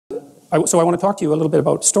So I want to talk to you a little bit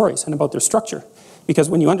about stories and about their structure. Because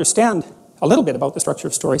when you understand a little bit about the structure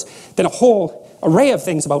of stories, then a whole array of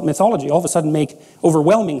things about mythology all of a sudden make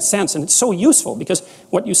overwhelming sense. And it's so useful because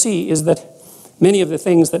what you see is that many of the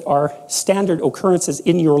things that are standard occurrences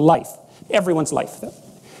in your life, everyone's life,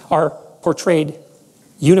 are portrayed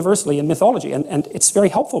universally in mythology. And it's very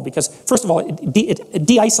helpful because, first of all, it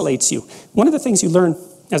de-isolates you. One of the things you learn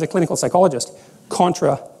as a clinical psychologist,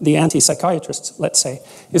 contra the anti-psychiatrists, let's say,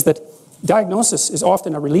 is that diagnosis is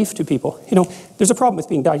often a relief to people. You know, there's a problem with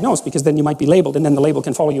being diagnosed because then you might be labeled and then the label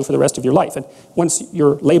can follow you for the rest of your life. And once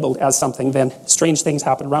you're labeled as something, then strange things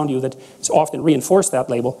happen around you that often reinforce that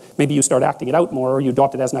label. Maybe you start acting it out more or you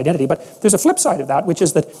adopt it as an identity. But there's a flip side of that, which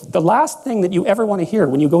is that the last thing that you ever want to hear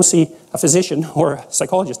when you go see a physician or a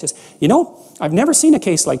psychologist is, you know, I've never seen a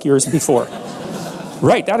case like yours before.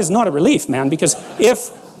 Right, that is not a relief, man, because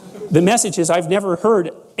if the message is, I've never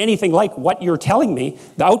heard anything like what you're telling me,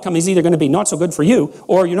 the outcome is either going to be not so good for you,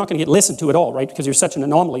 or you're not going to get listened to at all, right? Because you're such an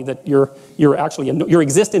anomaly that your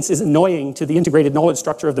existence is annoying to the integrated knowledge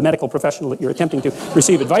structure of the medical professional that you're attempting to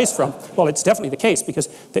receive advice from. Well, it's definitely the case because,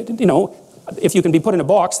 you know, if you can be put in a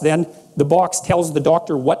box, then the box tells the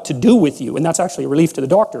doctor what to do with you, and that's actually a relief to the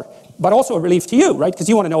doctor, but also a relief to you, right? Because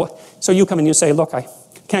you want to know, so you come and you say, look, I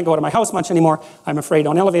can't go out of my house much anymore, I'm afraid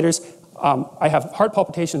on elevators, I have heart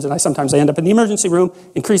palpitations and sometimes I end up in the emergency room.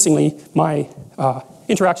 Increasingly, my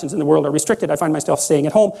interactions in the world are restricted. I find myself staying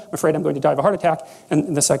at home. I'm afraid I'm going to die of a heart attack.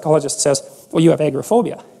 And the psychologist says, well, you have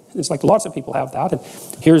agoraphobia. And it's like lots of people have that. And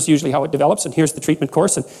here's usually how it develops. And here's the treatment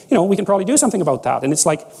course. And, you know, we can probably do something about that. And it's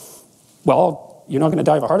like, well, you're not going to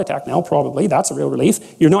die of a heart attack now, probably. That's a real relief.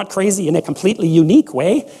 You're not crazy in a completely unique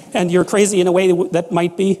way. And you're crazy in a way that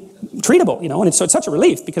might be treatable, you know. And so it's such a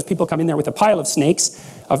relief because people come in there with a pile of snakes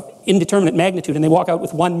of indeterminate magnitude and they walk out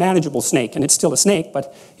with one manageable snake. And it's still a snake,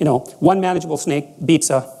 but, you know, one manageable snake beats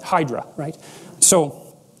a hydra, right?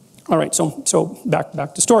 So, all right, so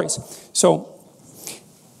back to stories. So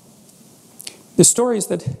the stories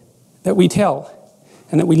that we tell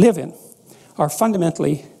and that we live in are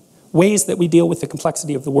fundamentally ways that we deal with the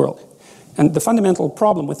complexity of the world. And the fundamental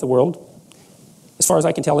problem with the world, as far as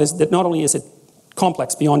I can tell, is that not only is it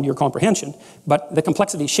complex beyond your comprehension, but the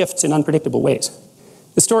complexity shifts in unpredictable ways.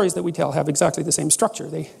 The stories that we tell have exactly the same structure.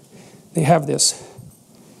 They have this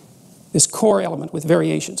core element with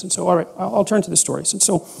variations. And so, all right, I'll turn to the stories. And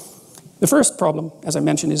so the first problem, as I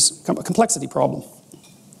mentioned, is a complexity problem.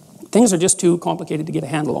 Things are just too complicated to get a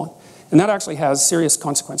handle on. And that actually has serious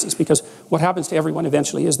consequences because what happens to everyone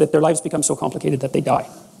eventually is that their lives become so complicated that they die.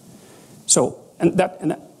 So, and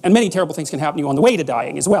many terrible things can happen to you on the way to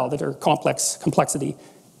dying as well that are complexity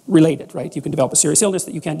related, right? You can develop a serious illness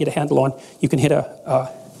that you can't get a handle on. You can hit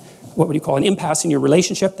what would you call an impasse in your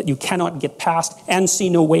relationship that you cannot get past and see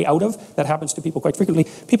no way out of. That happens to people quite frequently.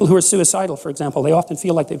 People who are suicidal, for example, they often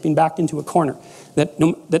feel like they've been backed into a corner,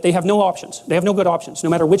 that they have no options. They have no good options. No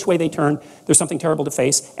matter which way they turn, there's something terrible to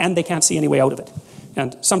face, and they can't see any way out of it.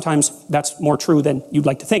 And sometimes that's more true than you'd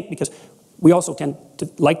like to think, because we also tend to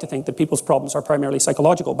like to think that people's problems are primarily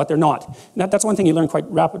psychological, but they're not. And that's one thing you learn quite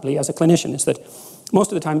rapidly as a clinician, is that most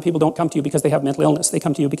of the time people don't come to you because they have mental illness. They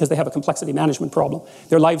come to you because they have a complexity management problem.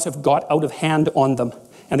 Their lives have got out of hand on them,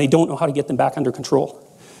 and they don't know how to get them back under control.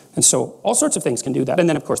 And so all sorts of things can do that. And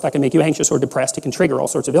then, of course, that can make you anxious or depressed. It can trigger all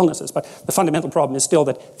sorts of illnesses. But the fundamental problem is still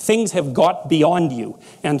that things have got beyond you.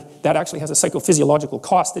 And that actually has a psychophysiological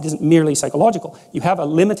cost that isn't merely psychological. You have a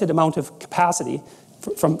limited amount of capacity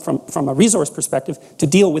from a resource perspective to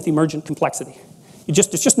deal with emergent complexity.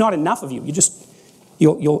 It's just not enough of you.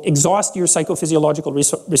 You'll exhaust your psychophysiological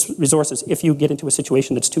resources if you get into a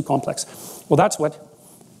situation that's too complex. Well, that's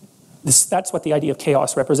what the idea of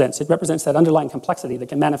chaos represents. It represents that underlying complexity that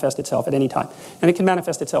can manifest itself at any time. And it can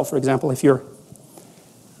manifest itself, for example, if you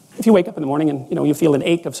wake up in the morning and you feel an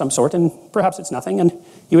ache of some sort, and perhaps it's nothing, and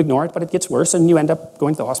you ignore it, but it gets worse, and you end up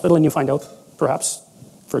going to the hospital, and you find out, perhaps,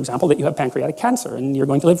 for example, that you have pancreatic cancer, and you're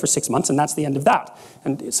going to live for 6 months, and that's the end of that.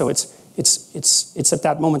 And so it's at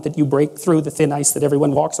that moment that you break through the thin ice that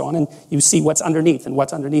everyone walks on, and you see what's underneath, and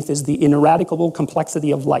what's underneath is the ineradicable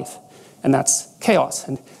complexity of life. And that's chaos.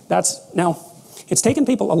 And now, it's taken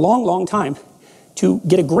people a long, long time to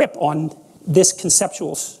get a grip on this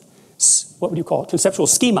conceptual, conceptual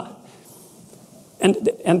schema.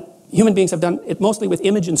 And human beings have done it mostly with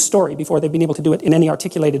image and story before they've been able to do it in any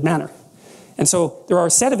articulated manner. And so there are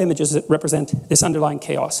a set of images that represent this underlying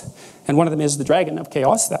chaos. And one of them is the dragon of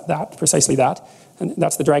chaos, precisely that. And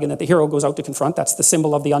that's the dragon that the hero goes out to confront. That's the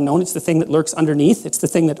symbol of the unknown. It's the thing that lurks underneath. It's the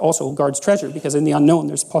thing that also guards treasure, because in the unknown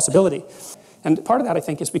there's possibility. And part of that, I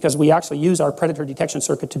think, is because we actually use our predator detection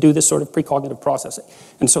circuit to do this sort of precognitive processing.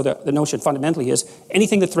 And so the notion fundamentally is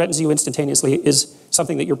anything that threatens you instantaneously is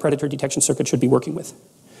something that your predator detection circuit should be working with.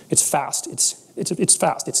 It's fast. It's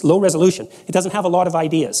fast. It's low resolution. It doesn't have a lot of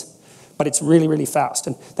ideas, but it's really, really fast.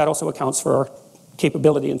 And that also accounts for our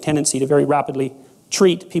capability and tendency to very rapidly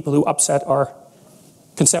treat people who upset our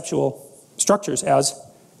conceptual structures as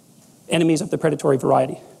enemies of the predatory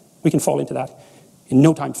variety. We can fall into that in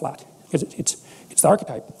no time flat, because it's the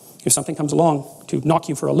archetype. If something comes along to knock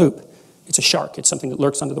you for a loop, it's a shark, it's something that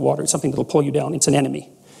lurks under the water, it's something that'll pull you down, it's an enemy.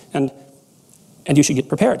 And you should get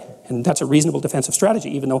prepared. And that's a reasonable defensive strategy,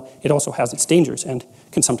 even though it also has its dangers and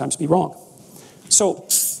can sometimes be wrong. So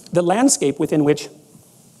the landscape within which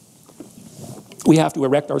we have to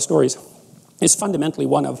erect our stories is fundamentally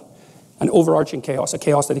one of an overarching chaos, a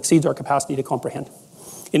chaos that exceeds our capacity to comprehend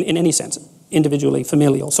in any sense, individually,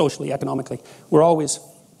 familial, socially, economically. We're always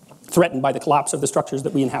threatened by the collapse of the structures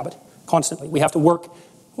that we inhabit, constantly. We have to work.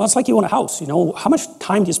 Well, it's like you own a house, you know. How much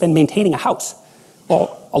time do you spend maintaining a house?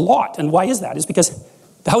 Well, a lot. And why is that? It's because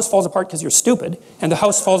the house falls apart because you're stupid, and the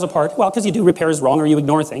house falls apart, well, because you do repairs wrong or you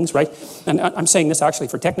ignore things, right? And I'm saying this actually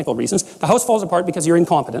for technical reasons. The house falls apart because you're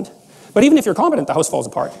incompetent. But even if you're competent, the house falls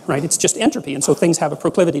apart, right? It's just entropy, and so things have a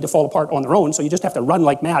proclivity to fall apart on their own, so you just have to run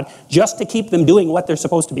like mad just to keep them doing what they're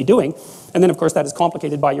supposed to be doing. And then, of course, that is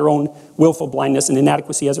complicated by your own willful blindness and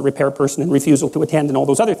inadequacy as a repair person and refusal to attend and all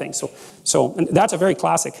those other things. And that's a very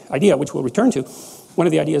classic idea, which we'll return to. One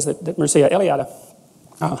of the ideas that Mircea Eliade,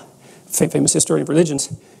 famous historian of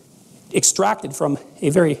religions, extracted from a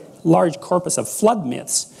very large corpus of flood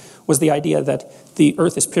myths was the idea that the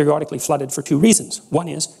earth is periodically flooded for two reasons. One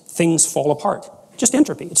is things fall apart. Just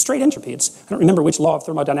entropy. It's straight entropy. I don't remember which law of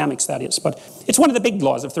thermodynamics that is, but it's one of the big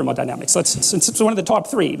laws of thermodynamics. It's one of the top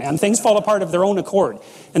three, man. Things fall apart of their own accord,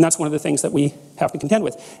 and that's one of the things that we have to contend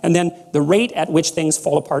with. And then the rate at which things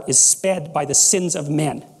fall apart is sped by the sins of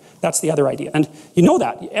men. That's the other idea. And you know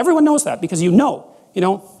that. Everyone knows that because you know,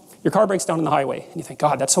 your car breaks down on the highway, and you think,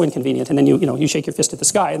 God, that's so inconvenient. And then you shake your fist at the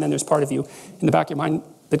sky, and then there's part of you in the back of your mind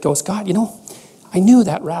that goes, God, I knew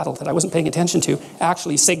that rattle that I wasn't paying attention to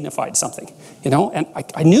actually signified something, and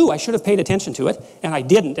I knew I should have paid attention to it, and I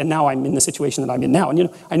didn't, and now I'm in the situation that I'm in now. And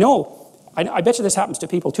I bet you this happens to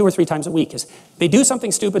people 2 or 3 times a week, is they do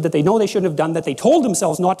something stupid that they know they shouldn't have done, that they told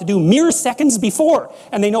themselves not to do mere seconds before,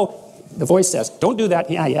 and they know, the voice says, don't do that.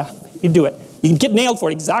 Yeah, you do it. You can get nailed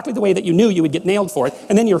for it exactly the way that you knew you would get nailed for it,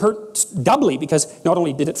 and then you're hurt doubly because not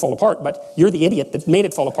only did it fall apart, but you're the idiot that made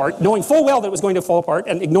it fall apart, knowing full well that it was going to fall apart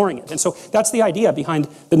and ignoring it. And so that's the idea behind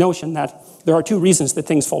the notion that there are 2 reasons that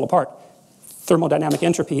things fall apart: thermodynamic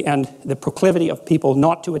entropy and the proclivity of people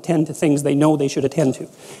not to attend to things they know they should attend to.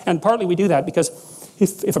 And partly we do that because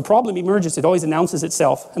if a problem emerges, it always announces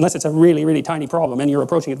itself, unless it's a really, really tiny problem and you're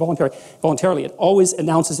approaching it voluntarily, it always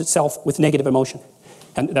announces itself with negative emotion.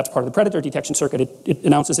 And that's part of the predator detection circuit. It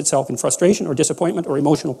announces itself in frustration or disappointment or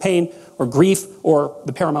emotional pain or grief or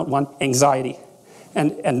the paramount one, anxiety.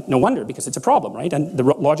 And no wonder, because it's a problem, right? And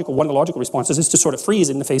one of the logical responses is to sort of freeze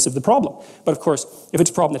in the face of the problem. But of course, if it's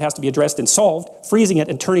a problem that has to be addressed and solved, freezing it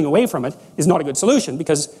and turning away from it is not a good solution,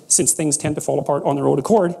 because since things tend to fall apart on their own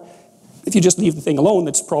accord, if you just leave the thing alone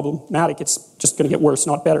that's problematic, it's just going to get worse,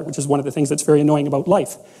 not better, which is one of the things that's very annoying about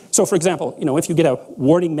life. So for example, if you get a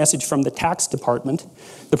warning message from the tax department,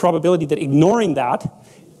 the probability that ignoring that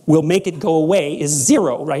will make it go away is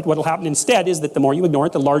 0, right? What will happen instead is that the more you ignore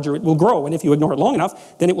it, the larger it will grow. And if you ignore it long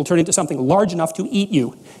enough, then it will turn into something large enough to eat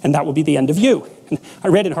you. And that will be the end of you. And I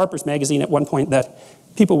read in Harper's Magazine at one point that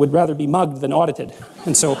people would rather be mugged than audited.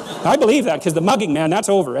 And so I believe that, because the mugging, man, that's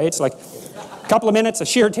over, right? It's like a couple of minutes of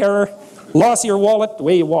sheer terror, loss of your wallet, the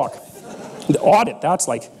way you walk. The audit, that's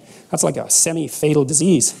like a semi-fatal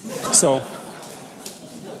disease. So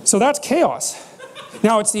that's chaos.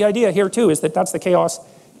 Now, it's the idea here, too, is that that's the chaos.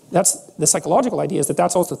 That's the psychological idea, is that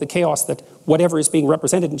that's also the chaos that whatever is being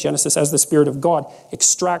represented in Genesis as the Spirit of God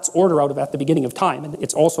extracts order out of at the beginning of time. And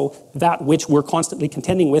it's also that which we're constantly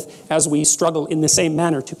contending with as we struggle in the same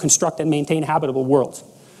manner to construct and maintain habitable worlds.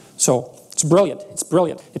 So it's brilliant. It's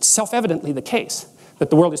brilliant. It's self-evidently the case that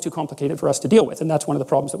the world is too complicated for us to deal with. And that's one of the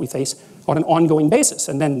problems that we face on an ongoing basis.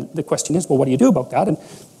 And then the question is, well, what do you do about that? And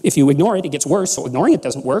if you ignore it, it gets worse. So ignoring it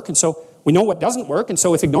doesn't work. And so we know what doesn't work. And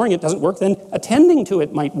so if ignoring it doesn't work, then attending to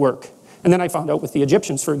it might work. And then I found out with the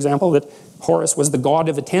Egyptians, for example, that Horus was the god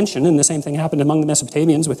of attention. And the same thing happened among the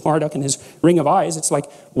Mesopotamians with Marduk and his ring of eyes. It's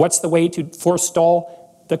like, what's the way to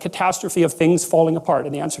forestall the catastrophe of things falling apart?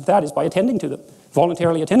 And the answer to that is by attending to them,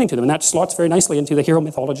 voluntarily attending to them. And that slots very nicely into the hero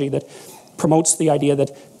mythology that promotes the idea that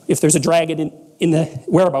if there's a dragon in the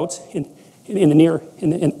whereabouts, in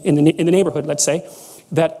the neighborhood, let's say,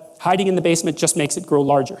 that hiding in the basement just makes it grow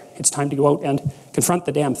larger. It's time to go out and confront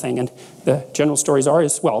the damn thing. And the general stories are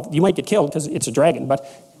well, you might get killed because it's a dragon, but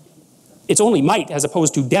it's only might as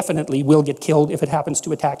opposed to definitely will get killed if it happens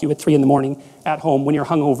to attack you at 3 in the morning at home when you're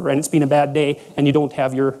hungover and it's been a bad day and you don't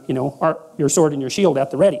have your, your sword and your shield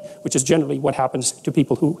at the ready, which is generally what happens to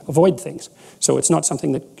people who avoid things. So it's not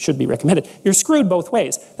something that should be recommended. You're screwed both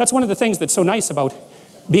ways. That's one of the things that's so nice about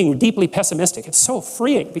being deeply pessimistic. It's so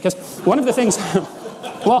freeing because one of the things,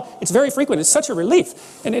 well, it's very frequent. It's such a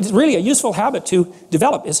relief. And it's really a useful habit to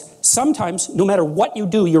develop is sometimes no matter what you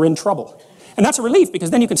do, you're in trouble. And that's a relief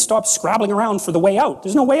because then you can stop scrabbling around for the way out.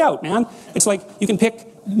 There's no way out, man. It's like you can pick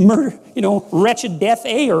murder, wretched death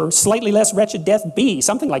A or slightly less wretched death B,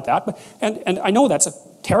 something like that. But, and I know that's a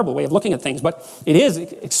terrible way of looking at things, but it is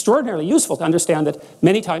extraordinarily useful to understand that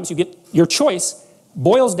many times you get your choice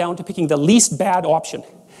boils down to picking the least bad option.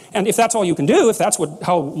 And if that's all you can do, if that's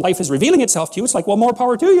how life is revealing itself to you, it's like, well, more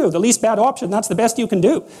power to you. The least bad option, that's the best you can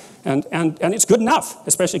do. And it's good enough,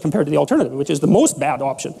 especially compared to the alternative, which is the most bad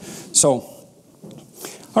option. So,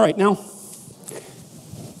 all right, now,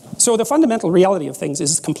 so the fundamental reality of things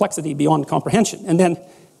is complexity beyond comprehension. And then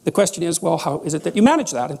the question is, well, how is it that you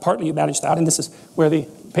manage that? And partly you manage that, and this is where the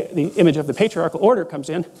image of the patriarchal order comes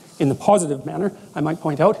in the positive manner, I might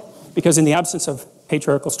point out, because in the absence of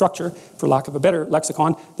patriarchal structure, for lack of a better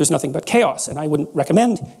lexicon, there's nothing but chaos. And I wouldn't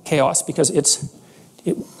recommend chaos because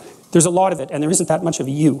there's a lot of it, and there isn't that much of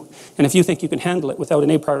you. And if you think you can handle it without an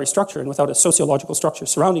a priori structure and without a sociological structure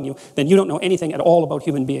surrounding you, then you don't know anything at all about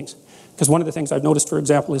human beings. Because one of the things I've noticed, for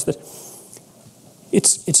example, is that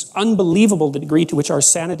it's unbelievable the degree to which our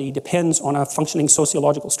sanity depends on a functioning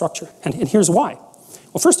sociological structure. And here's why.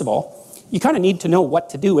 Well, first of all, you kind of need to know what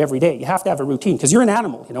to do every day. You have to have a routine, because you're an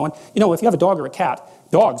animal, And, if you have a dog or a cat,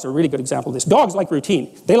 dogs are a really good example of this. Dogs like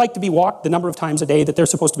routine. They like to be walked the number of times a day that they're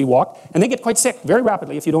supposed to be walked, and they get quite sick very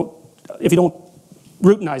rapidly if you don't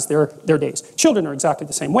routinize their days. Children are exactly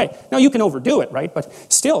the same way. Now, you can overdo it, right? But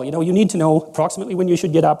still, you need to know approximately when you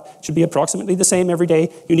should get up. It should be approximately the same every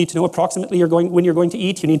day. You need to know approximately when you're going to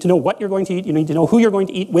eat. You need to know what you're going to eat. You need to know who you're going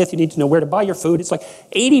to eat with. You need to know where to buy your food. It's like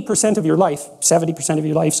 80% of your life, 70% of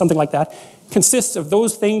your life, something like that, consists of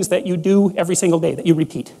those things that you do every single day, that you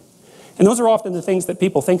repeat. And those are often the things that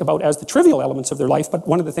people think about as the trivial elements of their life, but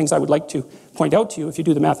one of the things I would like to point out to you, if you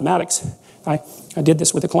do the mathematics, I did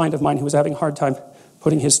this with a client of mine who was having a hard time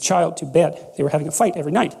putting his child to bed. They were having a fight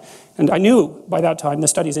every night. And I knew by that time, the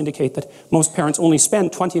studies indicate that most parents only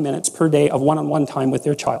spend 20 minutes per day of one-on-one time with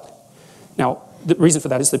their child. Now, the reason for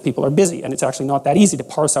that is that people are busy, and it's actually not that easy to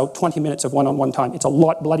parse out 20 minutes of one-on-one time. It's a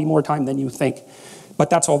lot bloody more time than you think. But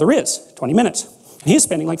that's all there is, 20 minutes. And he's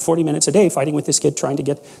spending like 40 minutes a day fighting with this kid, trying to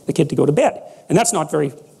get the kid to go to bed. And that's not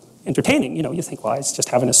very entertaining. You think, well, it's just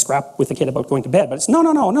having a scrap with the kid about going to bed. But it's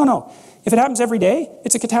no. If it happens every day,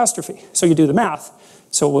 it's a catastrophe. So you do the math.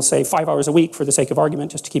 So we'll say 5 hours a week for the sake of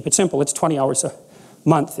argument, just to keep it simple. It's 20 hours a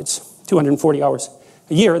month. It's 240 hours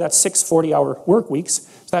a year. That's 6 40-hour work weeks.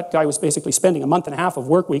 So that guy was basically spending a month and a half of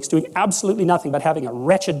work weeks doing absolutely nothing but having a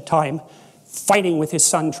wretched time fighting with his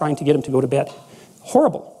son, trying to get him to go to bed.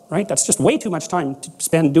 Horrible, right? That's just way too much time to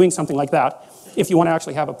spend doing something like that if you want to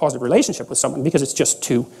actually have a positive relationship with someone, because it's just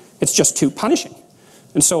too punishing.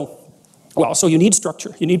 And so, so you need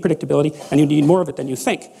structure, you need predictability, and you need more of it than you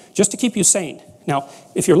think, just to keep you sane. Now,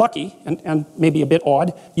 if you're lucky, and maybe a bit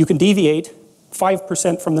odd, you can deviate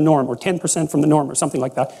 5% from the norm, or 10% from the norm, or something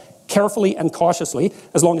like that, carefully and cautiously,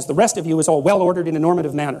 as long as the rest of you is all well-ordered in a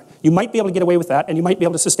normative manner. You might be able to get away with that, and you might be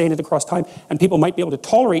able to sustain it across time, and people might be able to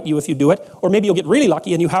tolerate you if you do it, or maybe you'll get really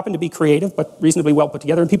lucky and you happen to be creative, but reasonably well put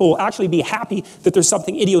together, and people will actually be happy that there's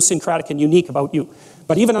something idiosyncratic and unique about you.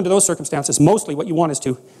 But even under those circumstances, mostly what you want is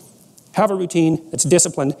to have a routine that's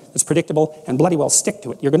disciplined, that's predictable, and bloody well stick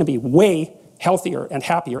to it. You're going to be way healthier and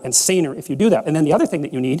happier and saner if you do that. And then the other thing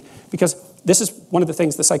that you need, because this is one of the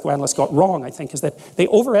things the psychoanalysts got wrong, I think, is that they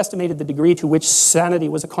overestimated the degree to which sanity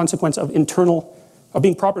was a consequence of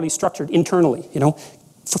being properly structured internally,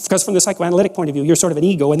 Because from the psychoanalytic point of view, you're sort of an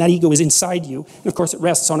ego, and that ego is inside you. And of course, it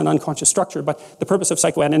rests on an unconscious structure, but the purpose of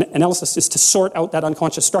psychoanalysis is to sort out that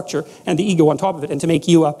unconscious structure and the ego on top of it, and to make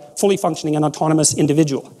you a fully functioning and autonomous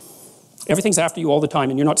individual. Everything's after you all the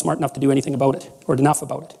time, and you're not smart enough to do anything about it, or enough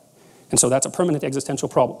about it. And so that's a permanent existential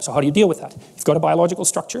problem. So how do you deal with that? You've got a biological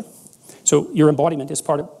structure. So your embodiment is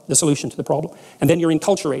part of the solution to the problem. And then you're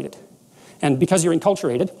enculturated. And because you're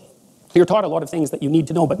enculturated, you're taught a lot of things that you need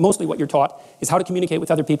to know, but mostly what you're taught is how to communicate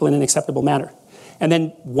with other people in an acceptable manner. And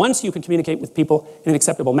then once you can communicate with people in an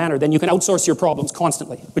acceptable manner, then you can outsource your problems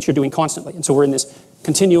constantly, which you're doing constantly. And so we're in this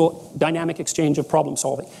continual dynamic exchange of problem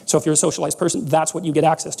solving. So if you're a socialized person, that's what you get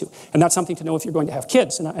access to. And that's something to know if you're going to have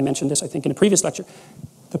kids. And I mentioned this, I think, in a previous lecture.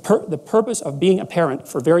 The purpose of being a parent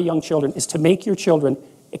for very young children is to make your children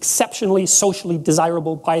exceptionally socially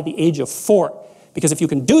desirable by the age of 4. Because if you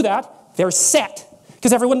can do that, they're set.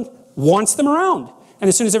 Because everyone wants them around. And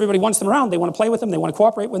as soon as everybody wants them around, they want to play with them, they want to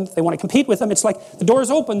cooperate with them, they want to compete with them. It's like the door's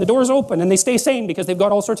open, and they stay sane because they've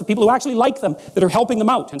got all sorts of people who actually like them that are helping them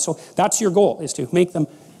out. And so that's your goal, is to make them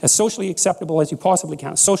as socially acceptable as you possibly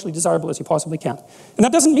can, as socially desirable as you possibly can. And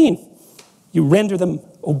that doesn't mean you render them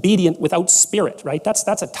obedient without spirit, right?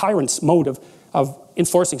 That's a tyrant's mode of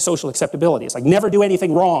enforcing social acceptability. It's like, never do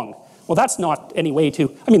anything wrong. Well, that's not any way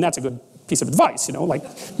to, I mean, that's a good piece of advice,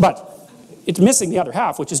 but it's missing the other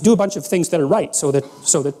half, which is do a bunch of things that are right so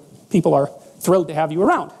that people are thrilled to have you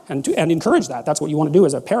around and encourage that. That's what you want to do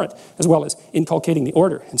as a parent, as well as inculcating the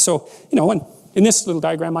order. And so, and in this little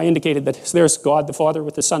diagram, I indicated that there's God the Father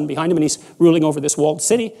with the Son behind him, and he's ruling over this walled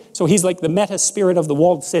city. So he's like the meta-spirit of the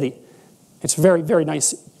walled city. It's a very, very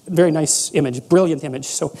nice image, brilliant image.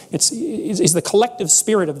 So it's the collective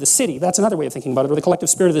spirit of the city. That's another way of thinking about it, or the collective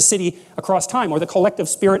spirit of the city across time, or the collective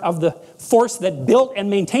spirit of the force that built and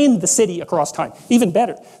maintained the city across time. Even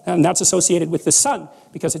better. And that's associated with the sun,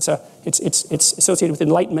 because it's associated with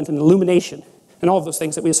enlightenment and illumination, and all of those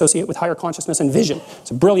things that we associate with higher consciousness and vision. It's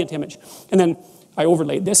a brilliant image. And then I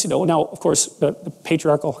overlaid this, Now, of course, the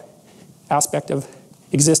patriarchal aspect of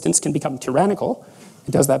existence can become tyrannical.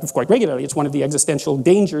 It does that quite regularly. It's one of the existential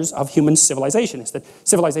dangers of human civilization, is that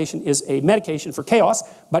civilization is a medication for chaos,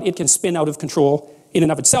 but it can spin out of control in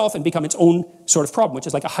and of itself and become its own sort of problem, which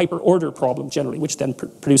is like a hyper-order problem generally, which then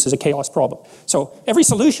produces a chaos problem. So every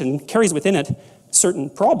solution carries within it certain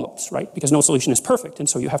problems, right? Because no solution is perfect, and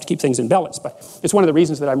so you have to keep things in balance. But it's one of the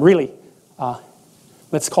reasons that I'm really,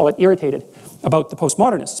 let's call it, irritated about the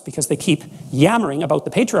postmodernists, because they keep yammering about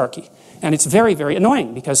the patriarchy. And it's very, very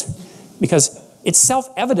annoying, because it's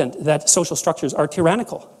self-evident that social structures are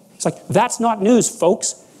tyrannical. It's like, that's not news,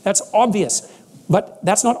 folks. That's obvious. But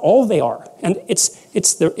that's not all they are. And it's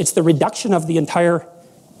the reduction of the entire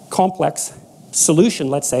complex solution,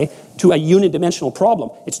 let's say, to a unidimensional problem.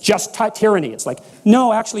 It's just tyranny. It's like,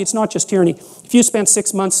 no, actually, it's not just tyranny. If you spent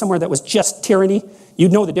 6 months somewhere that was just tyranny,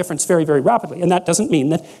 you'd know the difference very, very rapidly. And that doesn't mean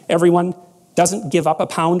that everyone doesn't give up a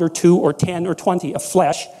pound or 2 or 10 or 20 of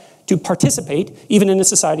flesh to participate, even in a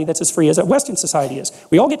society that's as free as a Western society is.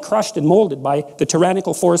 We all get crushed and molded by the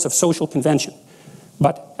tyrannical force of social convention.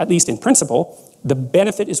 But at least in principle, the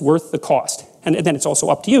benefit is worth the cost. And then it's also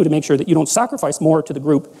up to you to make sure that you don't sacrifice more to the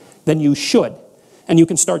group than you should. And you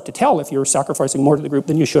can start to tell if you're sacrificing more to the group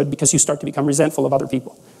than you should, because you start to become resentful of other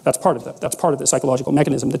people. That's part of the psychological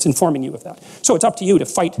mechanism that's informing you of that. So it's up to you to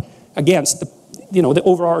fight against the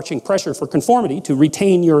overarching pressure for conformity to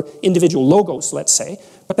retain your individual logos, let's say.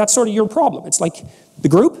 But that's sort of your problem. It's like the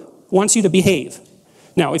group wants you to behave.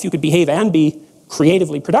 Now, if you could behave and be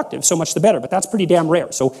creatively productive, so much the better, but that's pretty damn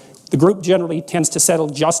rare. So the group generally tends to settle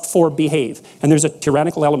just for behave. And there's a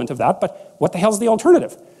tyrannical element of that, but what the hell's the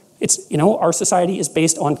alternative? It's, our society is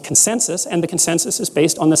based on consensus, and the consensus is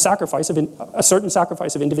based on the sacrifice of a certain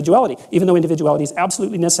sacrifice of individuality, even though individuality is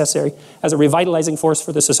absolutely necessary as a revitalizing force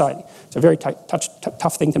for the society. It's a very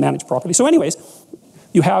tough thing to manage properly. So anyways,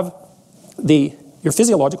 you have your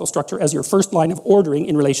physiological structure as your first line of ordering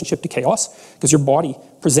in relationship to chaos, because your body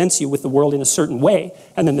presents you with the world in a certain way.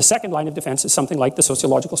 And then the second line of defense is something like the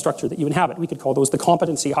sociological structure that you inhabit. We could call those the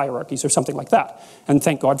competency hierarchies or something like that. And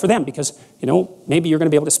thank God for them, because, maybe you're going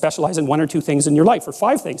to be able to specialize in 1 or 2 things in your life, or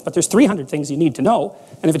 5 things, but there's 300 things you need to know.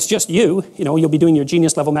 And if it's just you, you'll be doing your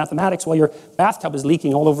genius level mathematics while your bathtub is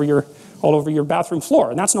leaking all over your bathroom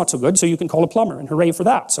floor. And that's not so good, so you can call a plumber, and hooray for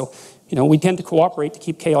that. So, we tend to cooperate to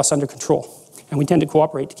keep chaos under control. And we tend to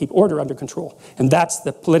cooperate to keep order under control. And that's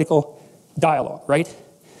the political dialogue, right?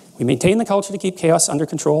 We maintain the culture to keep chaos under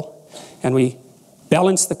control, and we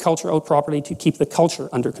balance the culture out properly to keep the culture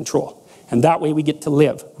under control. And that way we get to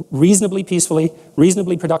live reasonably peacefully,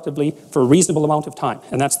 reasonably productively, for a reasonable amount of time.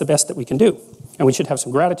 And that's the best that we can do. And we should have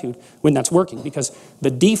some gratitude when that's working, because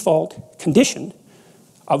the default condition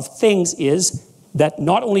of things is that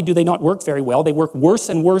not only do they not work very well, they work worse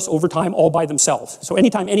and worse over time all by themselves. So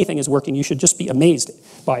anytime anything is working, you should just be amazed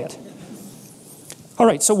by it. All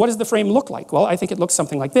right, so what does the frame look like? Well, I think it looks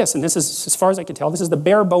something like this. And this is, as far as I can tell, this is the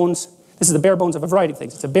bare bones. This is the bare bones of a variety of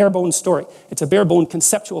things. It's a bare bones story. It's a bare bone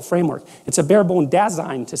conceptual framework. It's a bare bone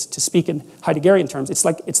Dasein, to speak in Heideggerian terms.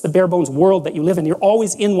 It's the bare bones world that you live in. You're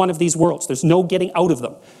always in one of these worlds. There's no getting out of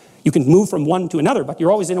them. You can move from one to another, but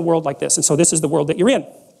you're always in a world like this. And so this is the world that you're in.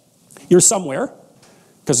 You're somewhere,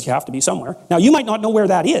 because you have to be somewhere. Now, you might not know where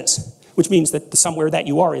that is, which means that the somewhere that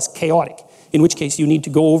you are is chaotic. in which case you need to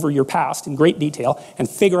go over your past in great detail and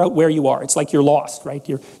figure out where you are. It's like you're lost, right?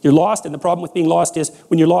 You're lost, and the problem with being lost is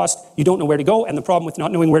when you're lost, you don't know where to go, and the problem with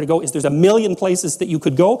not knowing where to go is there's a million places that you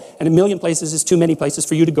could go, and a million places is too many places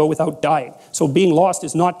for you to go without dying. So being lost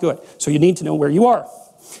is not good. So you need to know where you are.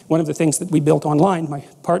 One of the things that we built online, my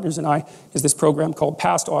partners and I, is this program called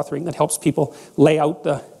Past Authoring that helps people lay out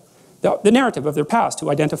the narrative of their past, to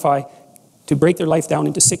identify, to break their life down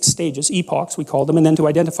into 6 stages, epochs we call them, and then to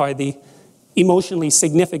identify the emotionally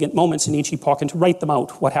significant moments in each epoch and to write them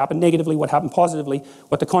out. What happened negatively, what happened positively,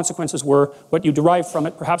 what the consequences were, what you derived from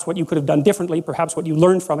it, perhaps what you could have done differently, perhaps what you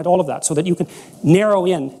learned from it, all of that, so that you can narrow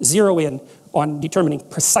in, zero in on determining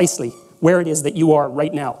precisely where it is that you are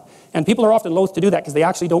right now. And people are often loath to do that because they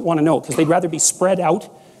actually don't want to know, because they'd rather be spread out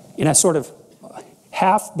in a sort of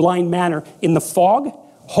half-blind manner in the fog,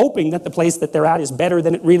 hoping that the place that they're at is better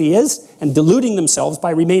than it really is, and deluding themselves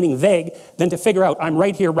by remaining vague, than to figure out, I'm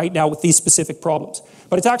right here, right now, with these specific problems.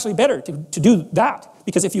 But it's actually better to do that,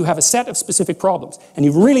 because if you have a set of specific problems, and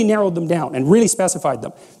you've really narrowed them down, and really specified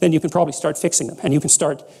them, then you can probably start fixing them, and you can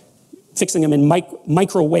start fixing them in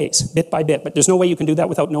micro ways, bit by bit. But there's no way you can do that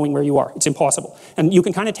without knowing where you are. It's impossible. And you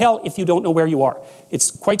can kind of tell if you don't know where you are.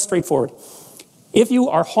 It's quite straightforward. If you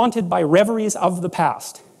are haunted by reveries of the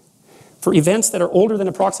past, for events that are older than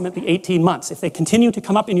approximately 18 months, if they continue to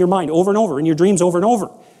come up in your mind over and over, in your dreams over and over,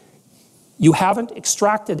 you haven't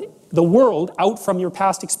extracted the world out from your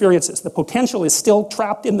past experiences. The potential is still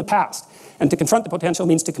trapped in the past. And to confront the potential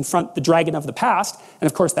means to confront the dragon of the past. And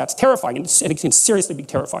of course, that's terrifying. And it can seriously be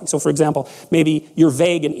terrifying. So for example, maybe you're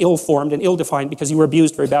vague and ill-formed and ill-defined because you were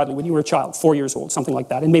abused very badly when you were a child, 4 years old, something like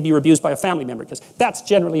that. And maybe you were abused by a family member, because that's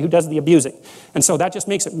generally who does the abusing. And so that just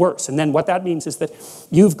makes it worse. And then what that means is that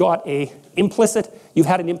you've had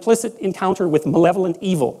an implicit encounter with malevolent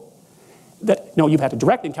evil. No, you've had a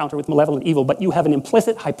direct encounter with malevolent evil, but you have an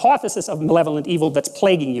implicit hypothesis of malevolent evil that's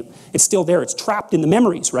plaguing you. It's still there. It's trapped in the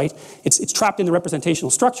memories, right? It's trapped in the representational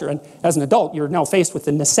structure. And as an adult, you're now faced with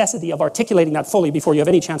the necessity of articulating that fully before you have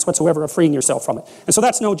any chance whatsoever of freeing yourself from it. And so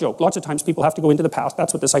that's no joke. Lots of times people have to go into the past.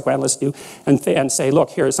 That's what the psychoanalysts do. And say, look,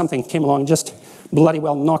 here, something came along and just bloody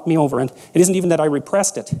well knocked me over. And it isn't even that I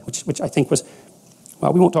repressed it, which I think was...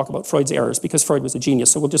 Well, we won't talk about Freud's errors because Freud was a genius,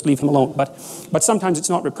 so we'll just leave him alone. But sometimes it's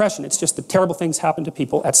not repression. It's just that terrible things happen to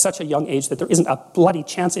people at such a young age that there isn't a bloody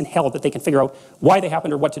chance in hell that they can figure out why they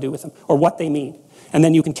happened or what to do with them or what they mean. And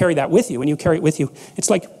then you can carry that with you, and you carry it with you. It's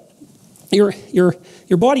like your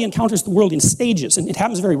body encounters the world in stages, and it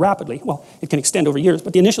happens very rapidly. Well, it can extend over years,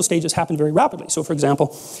 but the initial stages happen very rapidly. So, for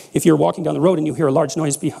example, if you're walking down the road and you hear a loud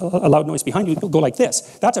noise behind you, you'll go like this.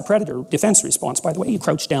 That's a predator defense response, by the way. You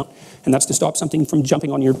crouch down, and that's to stop something from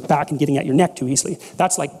jumping on your back and getting at your neck too easily.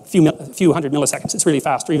 That's like a few hundred milliseconds. It's really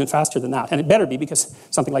fast, or even faster than that. And it better be, because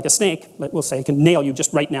something like a snake, we'll say, can nail you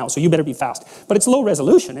just right now, so you better be fast. But it's low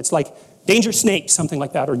resolution. It's like danger snake, something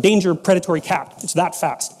like that, or danger predatory cat. It's that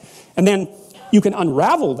fast. And then you can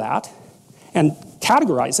unravel that and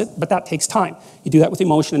categorize it, but that takes time. You do that with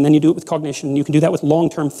emotion, and then you do it with cognition, and you can do that with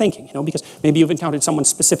long-term thinking, because maybe you've encountered someone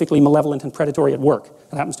specifically malevolent and predatory at work.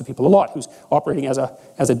 That happens to people a lot, who's operating as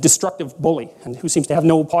a destructive bully, and who seems to have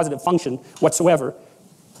no positive function whatsoever,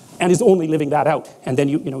 and is only living that out. And then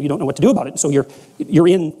you don't know what to do about it. So you're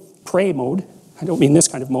in prey mode. I don't mean this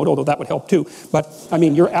kind of mode, although that would help too. But I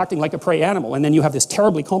mean, you're acting like a prey animal, and then you have this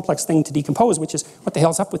terribly complex thing to decompose, which is, what the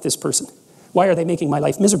hell's up with this person? Why are they making my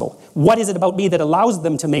life miserable? What is it about me that allows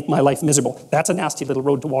them to make my life miserable? That's a nasty little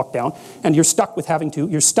road to walk down, and you're stuck with having to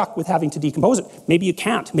decompose it. Maybe you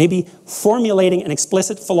can't. Maybe formulating an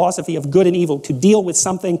explicit philosophy of good and evil to deal with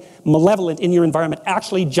something malevolent in your environment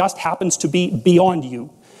actually just happens to be beyond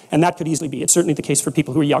you. And that could easily be. It's certainly the case for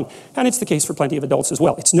people who are young, and it's the case for plenty of adults as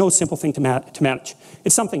well. It's no simple thing to manage.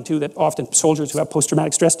 It's something, too, that often soldiers who have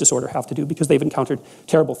post-traumatic stress disorder have to do, because they've encountered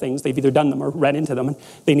terrible things. They've either done them or ran into them, and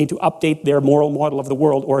they need to update their moral model of the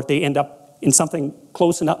world, or they end up in something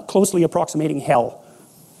closely approximating hell.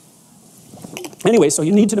 Anyway, so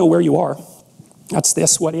you need to know where you are. That's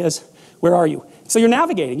this. What is? Where are you? So you're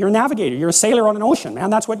navigating. You're a navigator. You're a sailor on an ocean, man.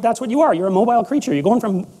 That's what you are. You're a mobile creature. You're going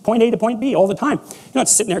from point A to point B all the time. You're not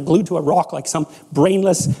sitting there glued to a rock like some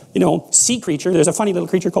brainless, sea creature. There's a funny little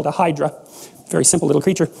creature called a hydra. Very simple little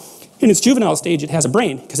creature. In its juvenile stage, it has a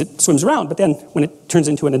brain because it swims around. But then when it turns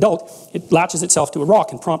into an adult, it latches itself to a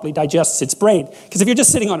rock and promptly digests its brain. Because if you're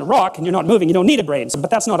just sitting on a rock and you're not moving, you don't need a brain. But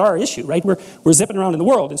that's not our issue, right? We're zipping around in the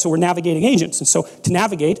world, and so we're navigating agents. And so to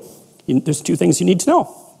navigate, there's two things you need to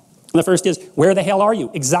know. And the first is, where the hell are you?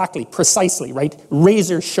 Exactly, precisely, right?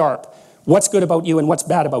 Razor sharp. What's good about you and what's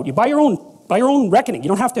bad about you? By your own reckoning. You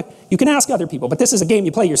don't have to, you can ask other people, but this is a game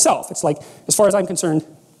you play yourself. It's like, as far as I'm concerned,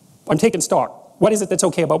 I'm taking stock. What is it that's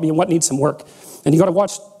okay about me and what needs some work? And you got to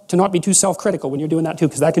watch to not be too self-critical when you're doing that too,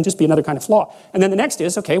 because that can just be another kind of flaw. And then the next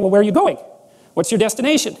is, okay, well, where are you going? What's your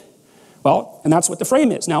destination? Well, and that's what the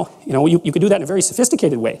frame is. Now, you could do that in a very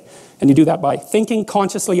sophisticated way. And you do that by thinking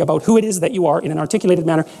consciously about who it is that you are in an articulated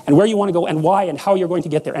manner and where you want to go and why and how you're going to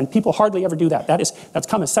get there. And people hardly ever do that. That's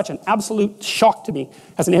come as such an absolute shock to me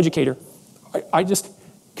as an educator.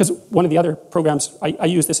 Because one of the other programs, I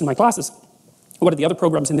use this in my classes, one of the other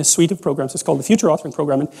programs in this suite of programs is called the Future Authoring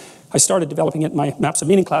Program, and I started developing it in my Maps of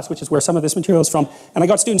Meaning class, which is where some of this material is from, and I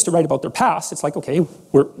got students to write about their past. It's like, okay,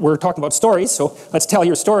 we're talking about stories, so let's tell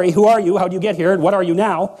your story. Who are you? How do you get here? And what are you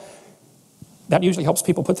now? That usually helps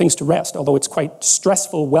people put things to rest, although it's quite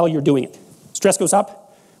stressful while you're doing it. Stress goes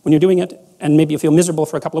up when you're doing it, and maybe you feel miserable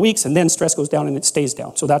for a couple of weeks, and then stress goes down and it stays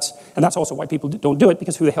down. So that's also why people don't do it,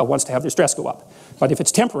 because who the hell wants to have their stress go up? But if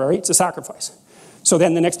it's temporary, it's a sacrifice. So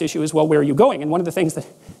then the next issue is, well, where are you going? And one of the things that,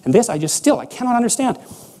 and this I cannot understand.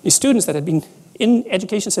 These students that had been in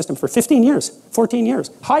education system for 15 years, 14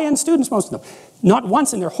 years, high-end students, most of them, not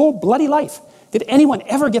once in their whole bloody life did anyone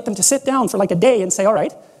ever get them to sit down for like a day and say, all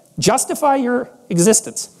right, justify your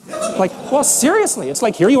existence. Like, well, seriously, it's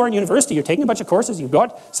like here you are in university, you're taking a bunch of courses, you've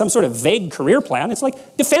got some sort of vague career plan. It's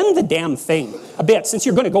like, defend the damn thing a bit. Since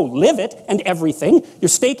you're going to go live it and everything, you're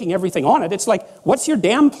staking everything on it. It's like, what's your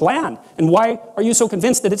damn plan? And why are you so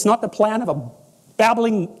convinced that it's not the plan of a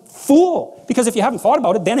babbling fool? Because if you haven't thought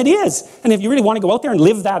about it, then it is. And if you really want to go out there and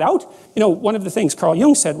live that out, one of the things Carl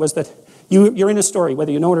Jung said was that you're in a story,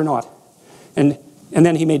 whether you know it or not. And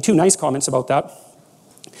then he made two nice comments about that.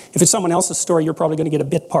 If it's someone else's story, you're probably going to get a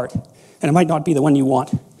bit part, and it might not be the one you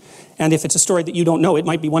want. And if it's a story that you don't know, it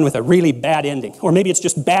might be one with a really bad ending, or maybe it's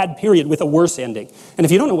just bad period with a worse ending. And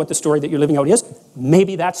if you don't know what the story that you're living out is,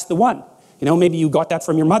 maybe that's the one. Maybe you got that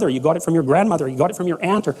from your mother, you got it from your grandmother, you got it from your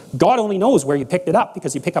aunt, or God only knows where you picked it up,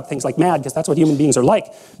 because you pick up things like mad, because that's what human beings are like.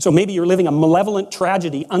 So maybe you're living a malevolent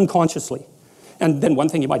tragedy unconsciously. And then one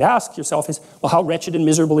thing you might ask yourself is, well, how wretched and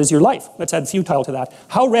miserable is your life? Let's add futile to that.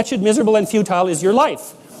 How wretched, miserable, and futile is your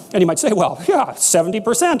life? And you might say, well, yeah,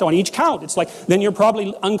 70% on each count. It's like, then you're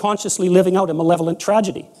probably unconsciously living out a malevolent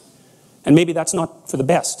tragedy. And maybe that's not for the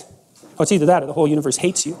best. Oh, it's either that or the whole universe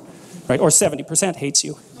hates you, right? Or 70% hates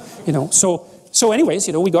you. So anyways,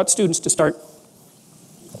 we got students to start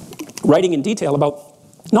writing in detail about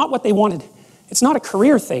not what they wanted. It's not a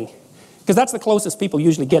career thing. Because that's the closest people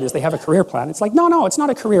usually get, is they have a career plan. It's like, no, it's not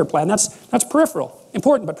a career plan. That's peripheral.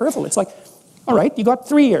 Important, but peripheral. It's like, all right, you got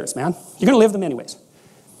 3 years, man. You're going to live them anyways.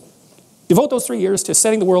 Devote those 3 years to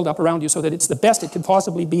setting the world up around you so that it's the best it could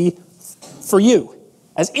possibly be for you.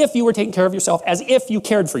 As if you were taking care of yourself, as if you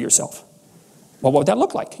cared for yourself. Well, what would that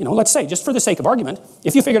look like? Let's say, just for the sake of argument,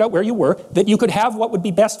 if you figured out where you were, that you could have what would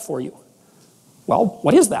be best for you. Well,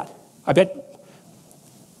 what is that? I bet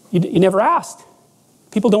you never asked.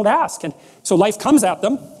 People don't ask. And so life comes at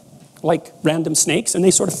them like random snakes, and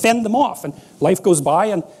they sort of fend them off. And life goes by,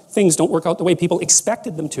 and things don't work out the way people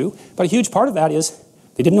expected them to. But a huge part of that is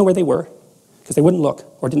they didn't know where they were, because they wouldn't look,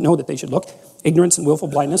 or didn't know that they should look. Ignorance and willful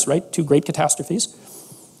blindness, right? Two great catastrophes.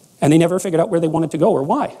 And they never figured out where they wanted to go or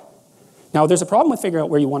why. Now, there's a problem with figuring out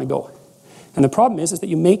where you want to go. And the problem is that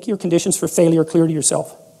you make your conditions for failure clear to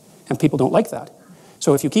yourself. And people don't like that.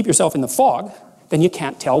 So if you keep yourself in the fog, then you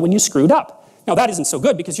can't tell when you screwed up. Now, that isn't so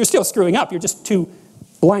good, because you're still screwing up. You're just too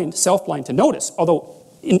blind, self-blind to notice. Although,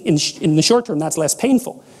 in the short term, that's less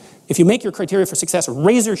painful. If you make your criteria for success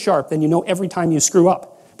razor sharp, then you know every time you screw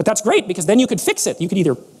up. But that's great, because then you could fix it. You could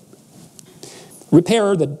either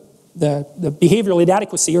repair the behavioral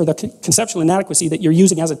inadequacy or the conceptual inadequacy that you're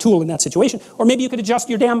using as a tool in that situation, or maybe you could adjust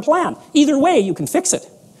your damn plan. Either way, you can fix it.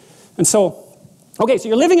 And so, okay, so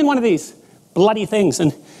you're living in one of these bloody things,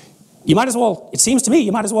 and you might as well, it seems to me,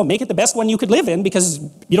 you might as well make it the best one you could live in, because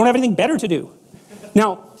you don't have anything better to do.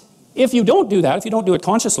 Now, if you don't do that, if you don't do it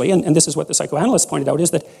consciously, and this is what the psychoanalyst pointed out, is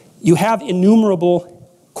that you have innumerable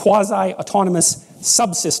quasi-autonomous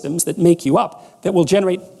subsystems that make you up, that will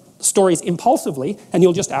generate stories impulsively, and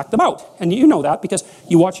you'll just act them out. And you know that because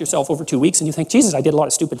you watch yourself over 2 weeks and you think, Jesus, I did a lot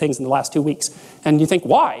of stupid things in the last 2 weeks. And you think,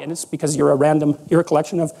 why? And it's because you're a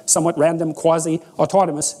collection of somewhat random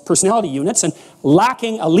quasi-autonomous personality units, and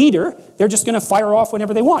lacking a leader, they're just going to fire off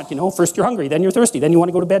whenever they want. First you're hungry, then you're thirsty, then you want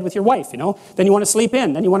to go to bed with your wife, then you want to sleep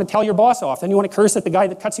in, then you want to tell your boss off, then you want to curse at the guy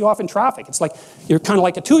that cuts you off in traffic. It's like, you're kind of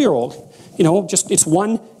like a 2-year-old. It's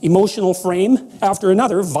one emotional frame after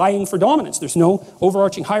another vying for dominance. There's no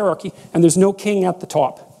overarching hierarchy, and there's no king at the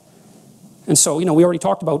top. And so, we already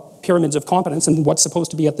talked about pyramids of competence, and what's supposed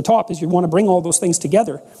to be at the top is you want to bring all those things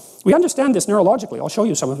together. We understand this neurologically. I'll show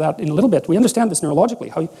you some of that in a little bit. We understand this neurologically,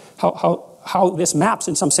 how this maps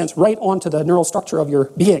in some sense right onto the neural structure of your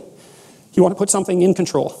being. You want to put something in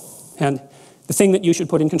control. And the thing that you should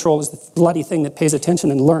put in control is the bloody thing that pays attention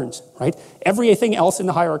and learns, right? Everything else in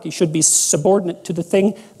the hierarchy should be subordinate to the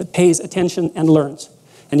thing that pays attention and learns.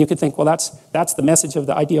 And you could think, well, that's the message of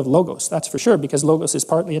the idea of logos. That's for sure, because logos is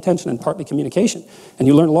partly attention and partly communication. And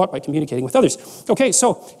you learn a lot by communicating with others. Okay,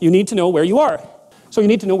 so you need to know where you are. So you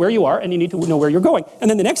need to know where you are, and you need to know where you're going. And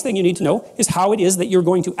then the next thing you need to know is how it is that you're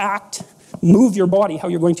going to act, move your body, how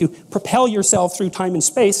you're going to propel yourself through time and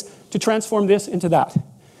space to transform this into that.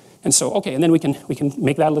 And so, okay, and then we can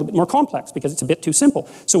make that a little bit more complex because it's a bit too simple.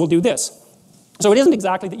 So we'll do this. So it isn't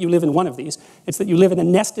exactly that you live in one of these, it's that you live in a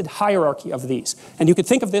nested hierarchy of these. And you could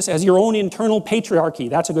think of this as your own internal patriarchy.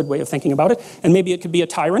 That's a good way of thinking about it. And maybe it could be a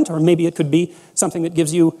tyrant, or maybe it could be something that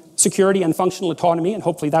gives you security and functional autonomy, and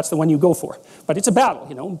hopefully that's the one you go for. But it's a battle,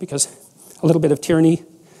 you know, because a little bit of tyranny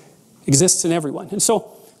exists in everyone. And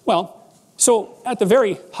so, well, so at the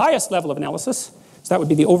very highest level of analysis, so that would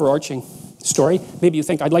be the overarching story. Maybe you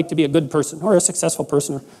think, I'd like to be a good person, or a successful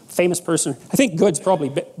person, or famous person. I think good's probably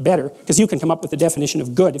better, because you can come up with the definition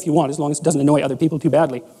of good if you want, as long as it doesn't annoy other people too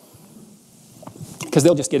badly. Because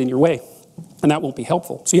they'll just get in your way, and that won't be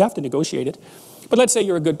helpful. So you have to negotiate it. But let's say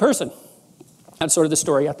you're a good person. That's sort of the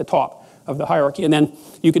story at the top of the hierarchy. And then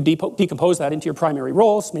you could decompose that into your primary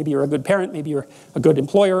roles. Maybe you're a good parent, maybe you're a good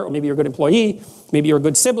employer, or maybe you're a good employee, maybe you're a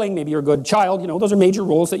good sibling, maybe you're a good child. You know, those are major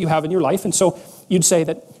roles that you have in your life. And so you'd say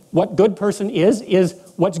that what good person is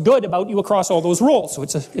what's good about you across all those roles. So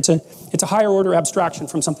it's a higher order abstraction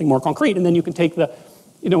from something more concrete. And then you can take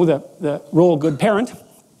the role good parent,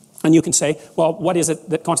 and you can say, well, what is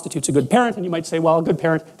it that constitutes a good parent? And you might say, well, a good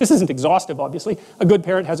parent, this isn't exhaustive, obviously. A good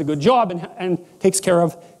parent has a good job and takes care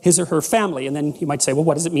of his or her family. And then you might say, well,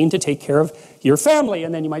 what does it mean to take care of your family?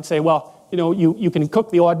 And then you might say, well, you know, you can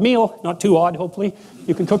cook the odd meal, not too odd, hopefully.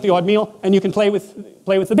 You can cook the odd meal, and you can play with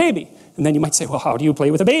the baby. And then you might say, well, how do you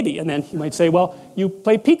play with a baby? And then you might say, well, you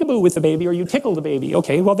play peekaboo with the baby, or you tickle the baby.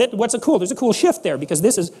 Okay, well, there's a cool shift there, because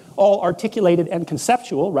this is all articulated and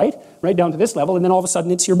conceptual, right? Right down to this level, and then all of a sudden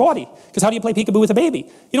it's your body. Because how do you play peekaboo with a baby?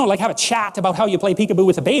 You don't like have a chat about how you play peekaboo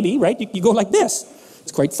with a baby, right? You go like this.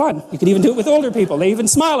 It's quite fun. You can even do it with older people. They even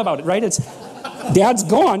smile about it, right? It's Dad's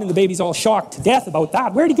gone, and the baby's all shocked to death about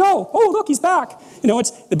that. Where'd he go? Oh, look, he's back. You know,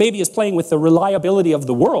 the baby is playing with the reliability of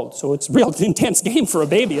the world, so it's a real intense game for a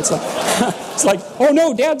baby. It's like, oh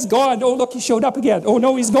no, Dad's gone. Oh, look, he showed up again. Oh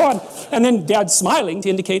no, he's gone. And then Dad's smiling to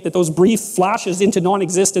indicate that those brief flashes into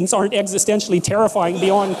non-existence aren't existentially terrifying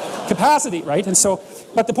beyond capacity, right? And so,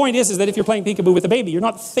 but the point is that if you're playing peekaboo with a baby, you're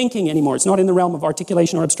not thinking anymore. It's not in the realm of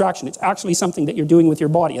articulation or abstraction. It's actually something that you're doing with your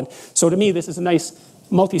body. And so to me, this is a nice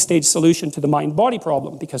multi-stage solution to the mind-body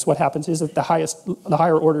problem, because what happens is that the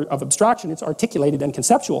higher order of abstraction, it's articulated and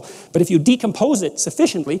conceptual. But if you decompose it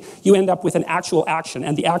sufficiently, you end up with an actual action,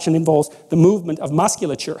 and the action involves the movement of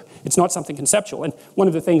musculature. It's not something conceptual. And one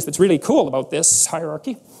of the things that's really cool about this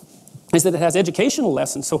hierarchy is that it has educational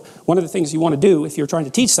lessons. So one of the things you want to do if you're trying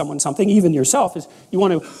to teach someone something, even yourself, is you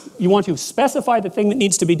want to specify the thing that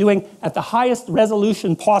needs to be doing at the highest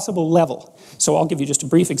resolution possible level. So I'll give you just a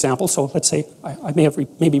brief example. So let's say, I may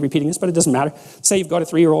be repeating this, but it doesn't matter. Say you've got a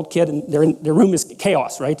 3-year-old kid, and their room is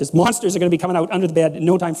chaos, right? There's monsters are going to be coming out under the bed in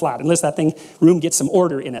no time flat, unless that room gets some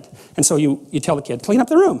order in it. And so you tell the kid, clean up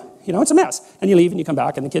the room. You know, it's a mess. And you leave and you come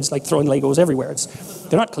back, and the kid's like throwing Legos everywhere.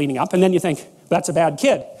 They're not cleaning up. And then you think, that's a bad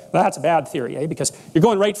kid. Well, that's a bad theory, eh? Because you're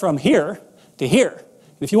going right from here to here.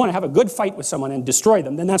 If you want to have a good fight with someone and destroy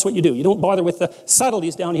them, then that's what you do. You don't bother with the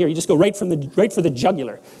subtleties down here. You just go right for the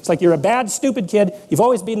jugular. It's like you're a bad, stupid kid. You've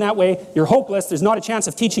always been that way. You're hopeless. There's not a chance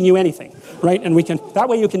of teaching you anything, right? And that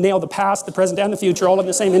way you can nail the past, the present, and the future all in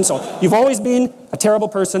the same insult. You've always been a terrible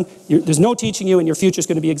person. There's no teaching you, and your future's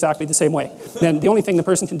going to be exactly the same way. Then the only thing the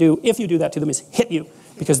person can do, if you do that to them, is hit you,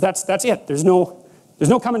 because that's it. There's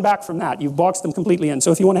no coming back from that. You've boxed them completely in.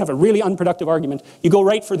 So if you want to have a really unproductive argument, you go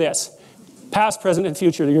right for this. Past, present, and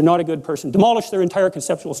future, you're not a good person. Demolish their entire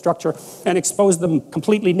conceptual structure and expose them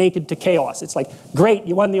completely naked to chaos. It's like, great,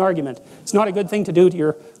 you won the argument. It's not a good thing to do to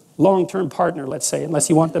your long-term partner, let's say, unless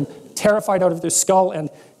you want them terrified out of their skull and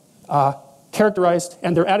characterized,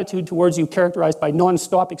 and their attitude towards you characterized by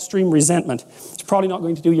non-stop extreme resentment. It's probably not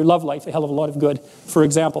going to do your love life a hell of a lot of good, for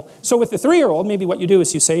example. So with the 3-year-old, maybe what you do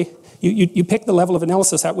is you say, you pick the level of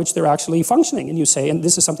analysis at which they're actually functioning, and you say, and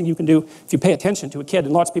this is something you can do if you pay attention to a kid,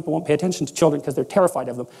 and lots of people won't pay attention to children because they're terrified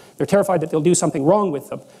of them. They're terrified that they'll do something wrong with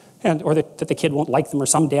them, or that the kid won't like them or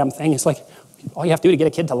some damn thing. It's like, all you have to do to get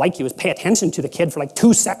a kid to like you is pay attention to the kid for like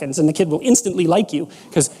 2 seconds, and the kid will instantly like you,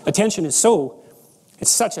 because attention is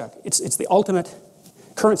it's the ultimate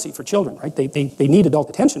currency for children, right? They need adult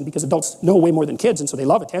attention because adults know way more than kids, and so they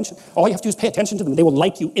love attention. All you have to do is pay attention to them. They will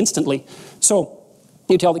like you instantly. So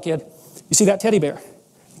you tell the kid, You see that teddy bear?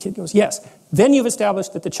 The kid goes, yes. Then you've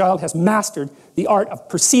established that the child has mastered the art of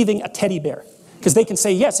perceiving a teddy bear. Because they can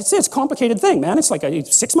say, yes, it's a complicated thing, man. It's like a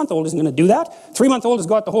 6-month-old isn't going to do that. 3-month-old has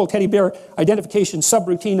got the whole teddy bear identification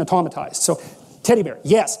subroutine automatized. So, teddy bear,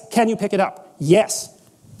 yes. Can you pick it up? Yes.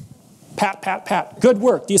 Pat, pat, pat. Good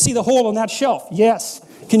work. Do you see the hole on that shelf? Yes.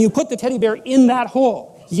 Can you put the teddy bear in that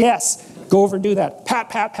hole? Yes. Go over and do that. Pat,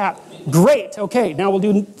 pat, pat. Great. Okay, now we'll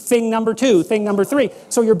do thing number 2, thing number 3.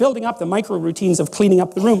 So you're building up the micro routines of cleaning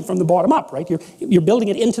up the room from the bottom up, right? You're building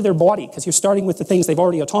it into their body because you're starting with the things they've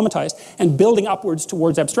already automatized and building upwards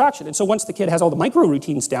towards abstraction. And so once the kid has all the micro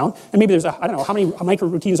routines down, and maybe there's I don't know, how many micro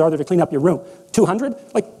routines are there to clean up your room? 200?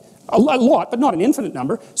 Like a lot, but not an infinite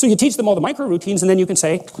number. So you teach them all the micro routines, and then you can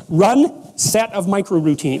say, run set of micro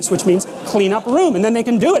routines, which means clean up a room, and then they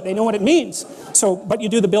can do it. They know what it means. So, but you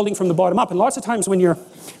do the building from the bottom up. And lots of times when you're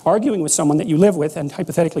arguing with someone that you live with and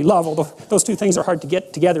hypothetically love, although those two things are hard to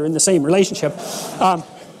get together in the same relationship,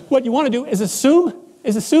 what you want to do is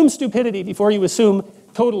assume stupidity before you assume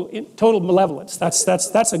total malevolence.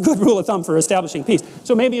 That's a good rule of thumb for establishing peace.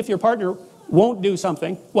 So maybe if your partner won't do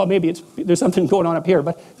something, well, maybe there's something going on up here,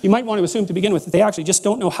 but you might want to assume to begin with that they actually just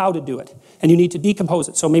don't know how to do it, and you need to decompose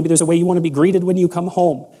it. So maybe there's a way you want to be greeted when you come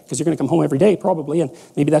home, because you're going to come home every day probably, and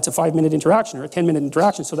maybe that's a 5-minute interaction or a 10-minute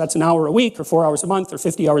interaction, so that's an hour a week or 4 hours a month or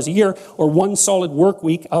 50 hours a year or 1 solid work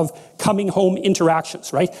week of coming home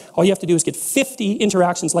interactions, right? All you have to do is get 50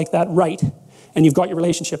 interactions like that right, and you've got your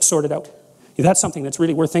relationship sorted out. That's something that's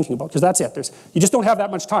really worth thinking about, because that's it. You just don't have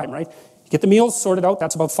that much time, right? Get the meals sorted out,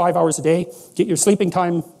 that's about 5 hours a day. Get your sleeping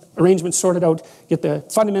time arrangements sorted out. Get the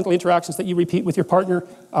fundamental interactions that you repeat with your partner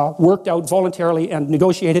worked out voluntarily and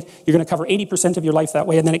negotiated. You're going to cover 80% of your life that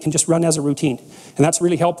way, and then it can just run as a routine. And that's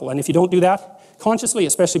really helpful. And if you don't do that consciously,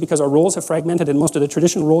 especially because our roles have fragmented and most of the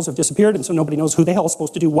traditional roles have disappeared, and so nobody knows who the hell is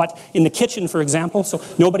supposed to do what in the kitchen, for example. So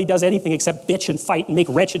nobody does anything except bitch and fight and make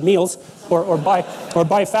wretched meals or buy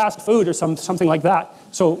fast food or something like that.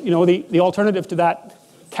 So, you know, the alternative to that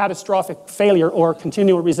catastrophic failure or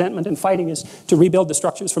continual resentment and fighting is to rebuild the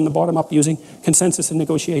structures from the bottom up using consensus and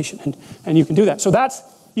negotiation. And you can do that. So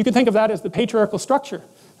you can think of that as the patriarchal structure.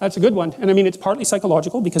 That's a good one. And I mean, it's partly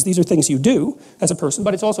psychological because these are things you do as a person,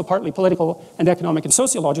 but it's also partly political and economic and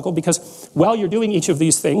sociological because while you're doing each of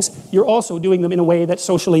these things, you're also doing them in a way that's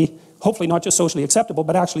socially, hopefully not just socially acceptable,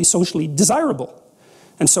 but actually socially desirable.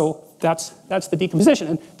 And so that's the decomposition.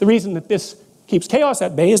 And the reason that this keeps chaos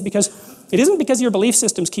at bay is because it isn't because your belief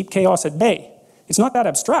systems keep chaos at bay. It's not that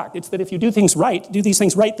abstract. It's that if you do these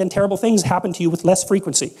things right, then terrible things happen to you with less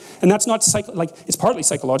frequency. And that's not it's partly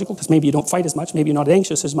psychological because maybe you don't fight as much, maybe you're not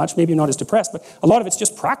anxious as much, maybe you're not as depressed, but a lot of it's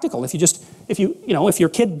just practical. If your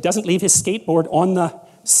kid doesn't leave his skateboard on the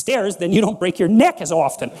stairs, then you don't break your neck as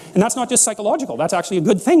often. And that's not just psychological. That's actually a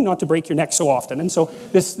good thing not to break your neck so often. And so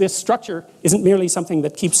this structure isn't merely something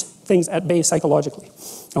that keeps things at bay psychologically.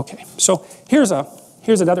 Okay, so here's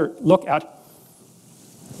another look at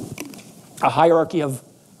a hierarchy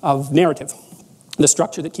of narrative, the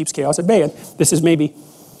structure that keeps chaos at bay. And this is maybe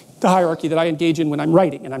the hierarchy that I engage in when I'm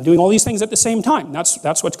writing, and I'm doing all these things at the same time.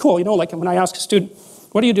 That's what's cool. You know, like when I ask a student,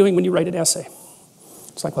 what are you doing when you write an essay?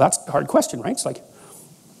 It's like, well, that's a hard question, right? It's like,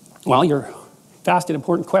 well, you're asked an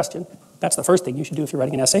important question. That's the first thing you should do if you're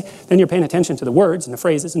writing an essay. Then you're paying attention to the words and the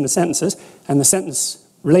phrases and the sentences and the sentence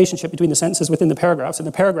relationship between the sentences within the paragraphs and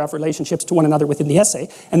the paragraph relationships to one another within the essay,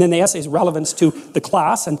 and then the essay's relevance to the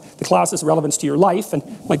class and the class's relevance to your life, and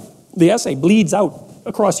like the essay bleeds out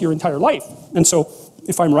across your entire life. And so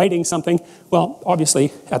if I'm writing something, well,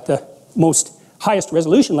 obviously at the most highest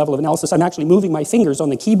resolution level of analysis, I'm actually moving my fingers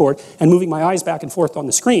on the keyboard and moving my eyes back and forth on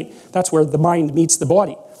the screen. That's where the mind meets the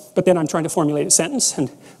body. But then I'm trying to formulate a sentence,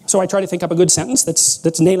 and so I try to think up a good sentence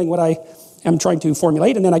that's nailing what I am trying to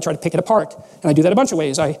formulate, and then I try to pick it apart. And I do that a bunch of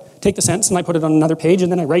ways. I take the sentence and I put it on another page,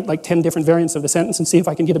 and then I write like 10 different variants of the sentence and see if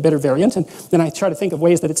I can get a better variant. And then I try to think of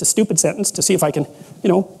ways that it's a stupid sentence to see if I can,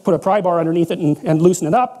 put a pry bar underneath it and loosen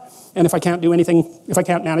it up. And if I can't do anything, if I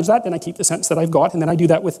can't manage that, then I keep the sentence that I've got, and then I do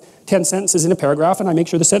that with 10 sentences in a paragraph, and I make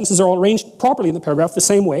sure the sentences are all arranged properly in the paragraph the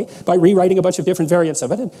same way by rewriting a bunch of different variants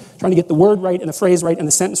of it and trying to get the word right and the phrase right and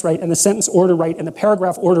the sentence right and the sentence order right and the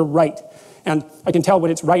paragraph order right. And I can tell when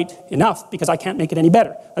it's right enough because I can't make it any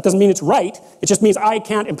better. That doesn't mean it's right, it just means I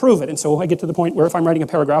can't improve it. And so I get to the point where if I'm writing a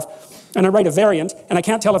paragraph and I write a variant and I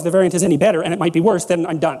can't tell if the variant is any better and it might be worse, then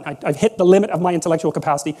I'm done. I've hit the limit of my intellectual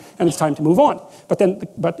capacity and it's time to move on. But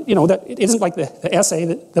that it isn't like the essay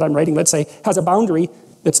that I'm writing, let's say, has a boundary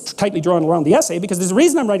that's tightly drawn around the essay, because there's a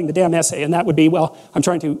reason I'm writing the damn essay, and that would be, well, I'm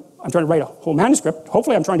trying to write a whole manuscript.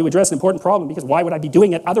 Hopefully I'm trying to address an important problem, because why would I be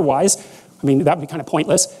doing it otherwise? I mean, that would be kind of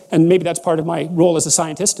pointless. And maybe that's part of my role as a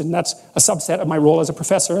scientist, and that's a subset of my role as a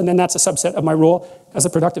professor, and then that's a subset of my role as a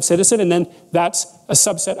productive citizen, and then that's a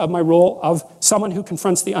subset of my role of someone who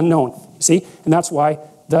confronts the unknown, you see? And that's why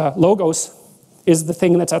the logos is the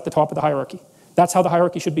thing that's at the top of the hierarchy. That's how the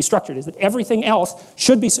hierarchy should be structured, is that everything else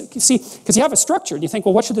should be, see, because you have a structure, and you think,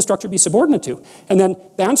 well, what should the structure be subordinate to? And then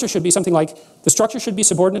the answer should be something like, the structure should be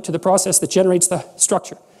subordinate to the process that generates the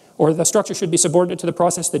structure. Or the structure should be subordinate to the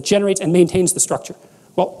process that generates and maintains the structure.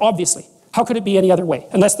 Well, obviously, how could it be any other way?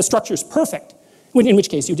 Unless the structure is perfect, in which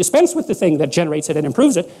case you dispense with the thing that generates it and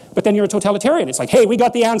improves it, but then you're a totalitarian. It's like, hey, we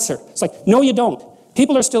got the answer. It's like, no, you don't.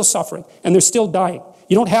 People are still suffering, and they're still dying.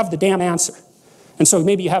 You don't have the damn answer. And so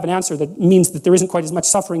maybe you have an answer that means that there isn't quite as much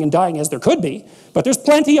suffering and dying as there could be, but there's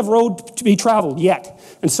plenty of road to be traveled yet.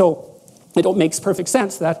 And so it makes perfect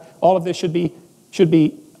sense that all of this should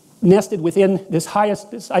be nested within this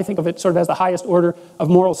highest, I think of it sort of as the highest order of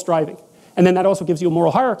moral striving. And then that also gives you a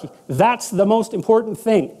moral hierarchy. That's the most important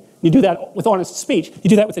thing. You do that with honest speech. You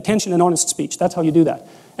do that with attention and honest speech. That's how you do that.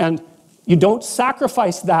 And you don't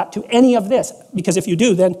sacrifice that to any of this, because if you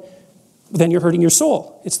do, then you're hurting your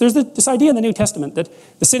soul. There's this idea in the New Testament that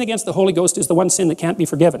the sin against the Holy Ghost is the one sin that can't be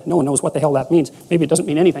forgiven. No one knows what the hell that means. Maybe it doesn't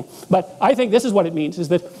mean anything. But I think this is what it means, is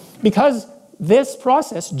that because this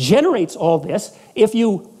process generates all this, if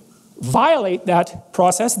you violate that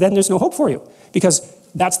process, then there's no hope for you, because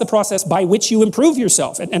that's the process by which you improve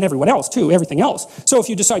yourself, and everyone else too, everything else. So if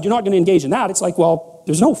you decide you're not going to engage in that, it's like, well,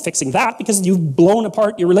 there's no fixing that, because you've blown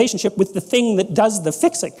apart your relationship with the thing that does the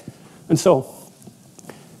fixing. And so,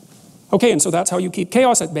 okay, and so that's how you keep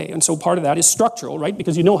chaos at bay. And so part of that is structural, right?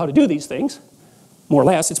 Because you know how to do these things, more or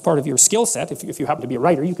less. It's part of your skill set. If you happen to be a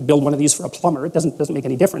writer, you could build one of these for a plumber. It doesn't make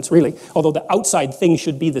any difference, really. Although the outside thing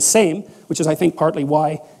should be the same, which is, I think, partly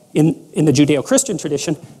why in the Judeo-Christian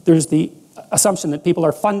tradition, there's the assumption that people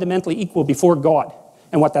are fundamentally equal before God.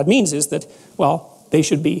 And what that means is that, well, they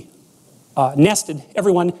should be nested,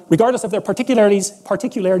 everyone, regardless of their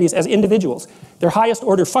particularities as individuals. Their highest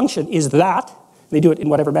order function is that. They do it in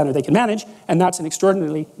whatever manner they can manage, and that's an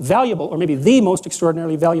extraordinarily valuable, or maybe the most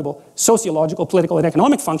extraordinarily valuable sociological, political, and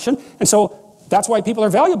economic function. And so that's why people are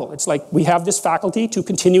valuable. It's like we have this faculty to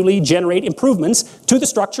continually generate improvements to the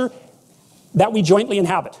structure that we jointly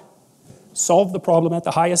inhabit. Solve the problem at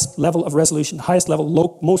the highest level of resolution, highest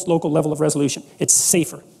level, most local level of resolution. It's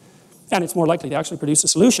safer, and it's more likely to actually produce a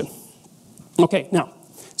solution. Okay, now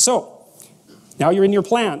you're in your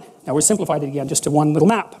plan. Now we're simplified it again just to one little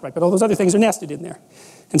map, right? But all those other things are nested in there.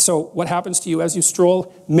 And so what happens to you as you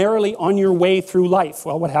stroll merrily on your way through life?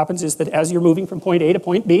 Well, what happens is that as you're moving from point A to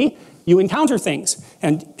point B, you encounter things.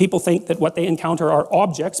 And people think that what they encounter are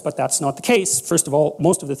objects, but that's not the case. First of all,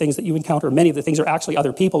 most of the things that you encounter, many of the things are actually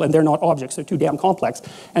other people, and they're not objects. They're too damn complex.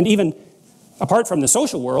 And even apart from the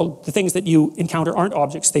social world, the things that you encounter aren't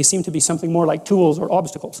objects. They seem to be something more like tools or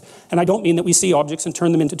obstacles. And I don't mean that we see objects and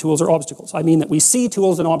turn them into tools or obstacles. I mean that we see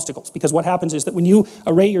tools and obstacles, because what happens is that when you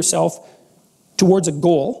array yourself towards a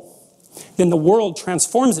goal, then the world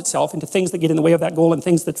transforms itself into things that get in the way of that goal, and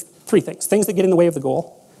three things. Things that get in the way of the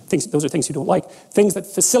goal. Those are things you don't like. Things that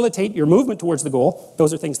facilitate your movement towards the goal,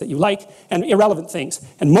 those are things that you like, and irrelevant things.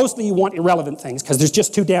 And mostly you want irrelevant things, because there's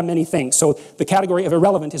just too damn many things. So the category of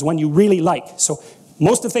irrelevant is one you really like. So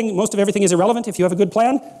most of everything is irrelevant if you have a good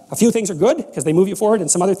plan. A few things are good, because they move you forward,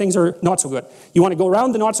 and some other things are not so good. You want to go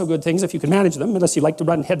around the not so good things if you can manage them, unless you like to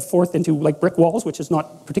run head forth into like brick walls, which is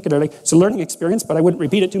not particularly, it's a learning experience, but I wouldn't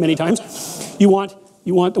repeat it too many times. You want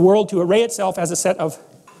the world to array itself as a set of,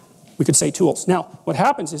 we could say, tools. Now, what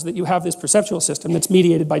happens is that you have this perceptual system that's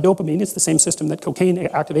mediated by dopamine. It's the same system that cocaine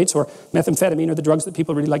activates, or methamphetamine, or the drugs that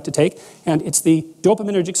people really like to take. And it's the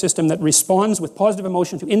dopaminergic system that responds with positive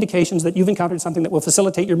emotion to indications that you've encountered something that will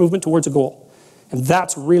facilitate your movement towards a goal. And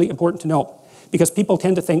that's really important to know, because people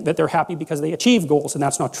tend to think that they're happy because they achieve goals, and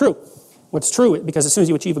that's not true. What's true, because as soon as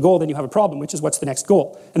you achieve a goal, then you have a problem, which is what's the next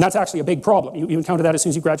goal. And that's actually a big problem. You encounter that as soon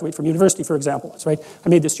as you graduate from university, for example. That's right. I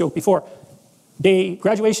made this joke before.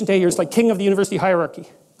 Graduation day, you're like king of the university hierarchy,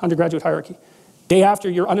 undergraduate hierarchy. Day after,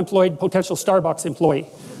 you're unemployed potential Starbucks employee,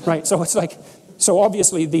 right? So it's like, so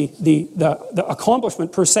obviously the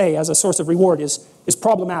accomplishment per se as a source of reward is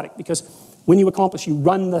problematic, because when you accomplish, you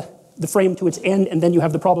run the frame to its end, and then you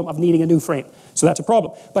have the problem of needing a new frame. So that's a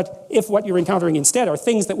problem. But if what you're encountering instead are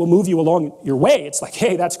things that will move you along your way, it's like,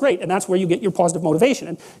 hey, that's great, and that's where you get your positive motivation.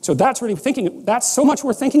 And so that's really that's so much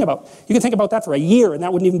worth thinking about. You can think about that for a year, and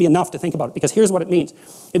that wouldn't even be enough to think about it, because here's what it means.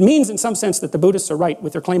 It means in some sense that the Buddhists are right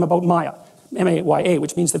with their claim about Maya, M-A-Y-A,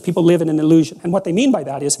 which means that people live in an illusion. And what they mean by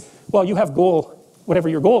that is, well, you have whatever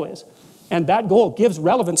your goal is, and that goal gives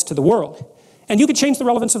relevance to the world. And you could change the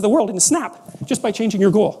relevance of the world in a snap just by changing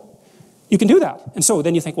your goal. You can do that. And so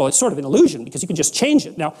then you think, well, it's sort of an illusion because you can just change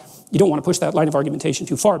it. Now, you don't want to push that line of argumentation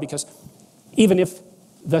too far because even if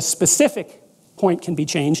the specific point can be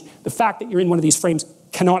changed, the fact that you're in one of these frames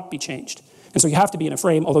cannot be changed. And so you have to be in a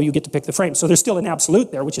frame, although you get to pick the frame. So there's still an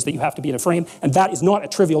absolute there, which is that you have to be in a frame, and that is not a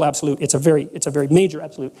trivial absolute. It's a very major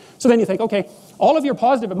absolute. So then you think, okay, all of your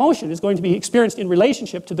positive emotion is going to be experienced in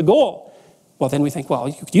relationship to the goal. Well, then we think, well,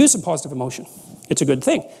 you could use some positive emotion. It's a good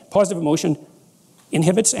thing. Positive emotion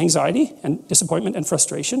inhibits anxiety and disappointment and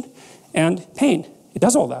frustration and pain. It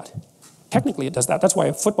does all that. Technically, it does that. That's why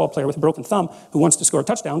a football player with a broken thumb who wants to score a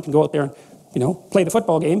touchdown can go out there and, play the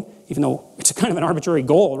football game, even though it's a kind of an arbitrary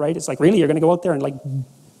goal, right? It's like, really, you're going to go out there and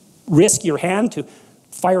risk your hand to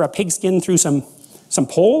fire a pigskin through some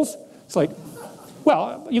poles? It's like,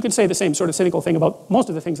 well, you can say the same sort of cynical thing about most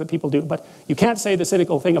of the things that people do, but you can't say the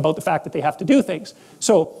cynical thing about the fact that they have to do things.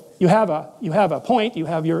 So you have a point, you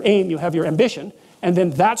have your aim, you have your ambition, and then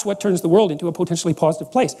that's what turns the world into a potentially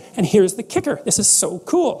positive place. And here's the kicker. This is so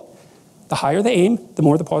cool. The higher the aim, the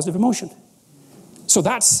more the positive emotion. So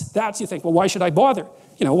that's you think, well, why should I bother?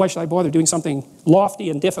 Why should I bother doing something lofty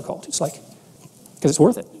and difficult? It's like, because it's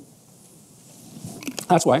worth it.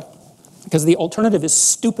 That's why. Because the alternative is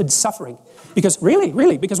stupid suffering. Because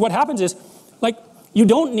really, because what happens is, you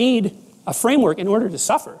don't need a framework in order to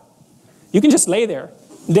suffer. You can just lay there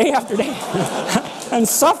day after day and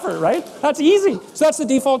suffer, right? That's easy. So that's the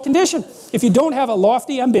default condition. If you don't have a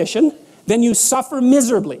lofty ambition, then you suffer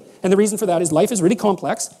miserably. And the reason for that is life is really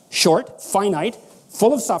complex, short, finite,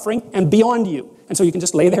 full of suffering, and beyond you. And so you can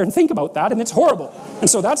just lay there and think about that, and it's horrible. And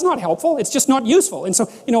so that's not helpful. It's just not useful. And so,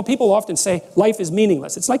 people often say life is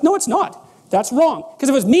meaningless. It's like, no, it's not. That's wrong. Because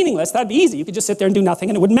if it was meaningless, that'd be easy. You could just sit there and do nothing,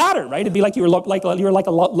 and it wouldn't matter, right? It'd be like you were like a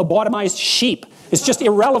lobotomized sheep. It's just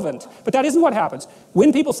irrelevant. But that isn't what happens.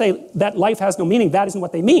 When people say that life has no meaning, that isn't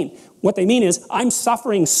what they mean. What they mean is, I'm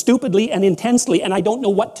suffering stupidly and intensely, and I don't know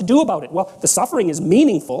what to do about it. Well, the suffering is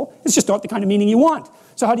meaningful. It's just not the kind of meaning you want.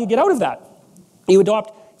 So how do you get out of that? You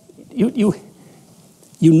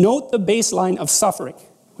note the baseline of suffering,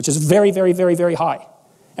 which is very, very, very, very high.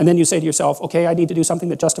 And then you say to yourself, okay, I need to do something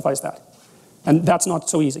that justifies that. And that's not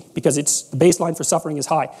so easy, because the baseline for suffering is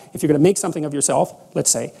high. If you're going to make something of yourself, let's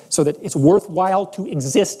say, so that it's worthwhile to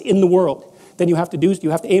exist in the world, then you have to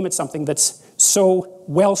aim at something that's so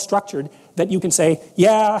well structured that you can say,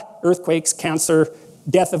 yeah, earthquakes, cancer,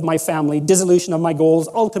 death of my family, dissolution of my goals,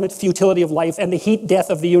 ultimate futility of life, and the heat death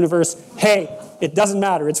of the universe. Hey, it doesn't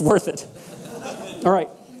matter, it's worth it. All right.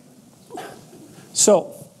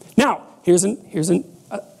 So, now, here's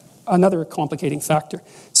another complicating factor.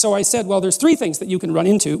 So I said, well, there's three things that you can run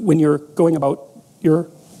into when you're going about your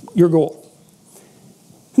goal.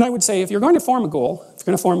 And I would say, if you're going to form a goal, if you're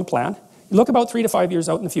going to form a plan, you look about 3 to 5 years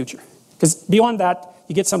out in the future. Because beyond that,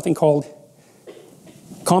 you get something called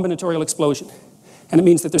combinatorial explosion. And it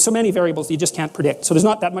means that there's so many variables that you just can't predict. So there's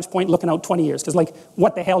not that much point looking out 20 years. Because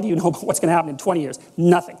what the hell do you know about what's going to happen in 20 years?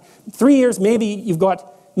 Nothing. 3 years,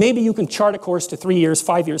 maybe you can chart a course to 3 years,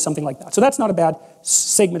 5 years, something like that. So that's not a bad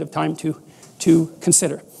segment of time to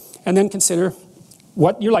consider. And then consider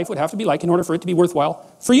what your life would have to be like in order for it to be worthwhile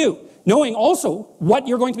for you. Knowing also what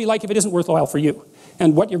you're going to be like if it isn't worthwhile for you.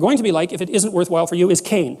 And what you're going to be like if it isn't worthwhile for you is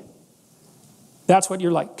Cain. That's what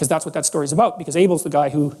you're like, because that's what that story's about. Because Abel's the guy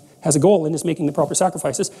who has a goal and is making the proper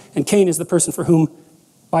sacrifices, and Cain is the person for whom,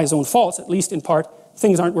 by his own faults, at least in part,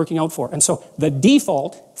 things aren't working out for. And so the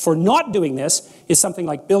default for not doing this is something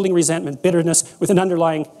like building resentment, bitterness, with an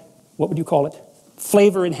underlying, what would you call it?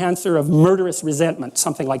 Flavor enhancer of murderous resentment,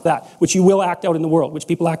 something like that, which you will act out in the world, which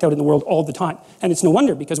people act out in the world all the time. And it's no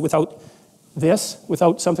wonder, because without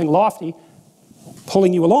something lofty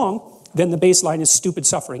pulling you along, then the baseline is stupid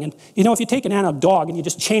suffering. And if you take an adult dog and you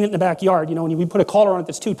just chain it in the backyard, and you put a collar on it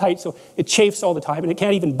that's too tight so it chafes all the time and it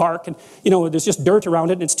can't even bark, and there's just dirt around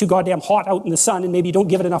it and it's too goddamn hot out in the sun, and maybe you don't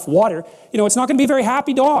give it enough water, it's not going to be a very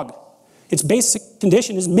happy dog. Its basic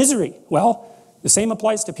condition is misery. Well, the same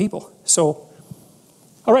applies to people. So,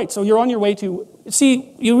 all right, so you're on your way to,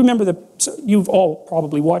 you've all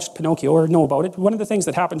probably watched Pinocchio or know about it. One of the things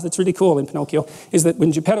that happens that's really cool in Pinocchio is that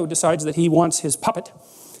when Geppetto decides that he wants his puppet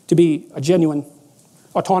to be a genuine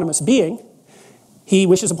autonomous being, he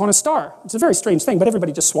wishes upon a star. It's a very strange thing, but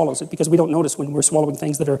everybody just swallows it, because we don't notice when we're swallowing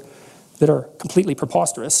things that are completely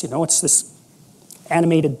preposterous. It's this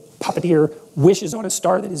animated puppeteer wishes on a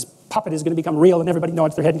star that his puppet is going to become real, and everybody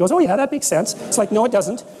nods their head and goes, oh yeah, that makes sense. It's like, no, it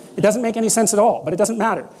doesn't. It doesn't make any sense at all, but it doesn't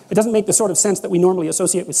matter. It doesn't make the sort of sense that we normally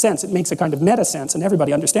associate with sense. It makes a kind of meta sense, and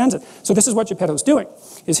everybody understands it. So this is what Geppetto's doing,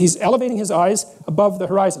 is he's elevating his eyes above the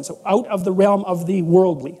horizon, so out of the realm of the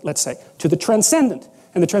worldly, let's say, to the transcendent.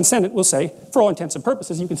 And the transcendent will say, for all intents and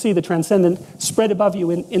purposes, you can see the transcendent spread above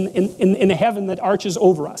you in the heaven that arches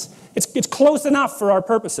over us. It's close enough for our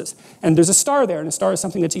purposes. And there's a star there, and a star is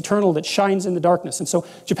something that's eternal, that shines in the darkness. And so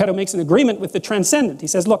Geppetto makes an agreement with the transcendent. He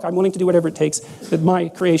says, look, I'm willing to do whatever it takes that my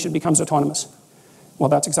creation becomes autonomous. Well,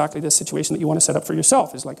 that's exactly the situation that you want to set up for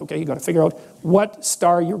yourself. Is like, okay, you've got to figure out what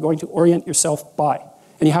star you're going to orient yourself by.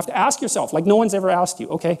 And you have to ask yourself, like no one's ever asked you,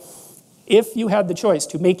 okay, if you had the choice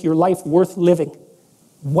to make your life worth living,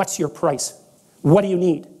 what's your price? What do you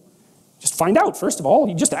need? Just find out, first of all.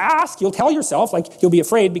 You just ask. You'll tell yourself, like, you'll be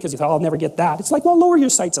afraid because you thought, I'll never get that. It's like, well, lower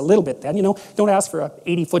your sights a little bit then, you know. Don't ask for a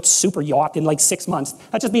 80-foot super yacht in like 6 months.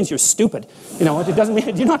 That just means you're stupid. You know, it doesn't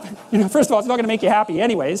mean, you're not, you know, first of all, it's not going to make you happy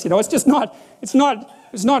anyways. You know, it's just not, it's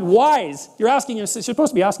not wise. You're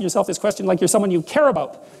supposed to be asking yourself this question like you're someone you care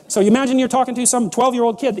about. So you imagine you're talking to some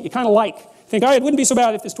 12-year-old kid that you kind of like. Think, it wouldn't be so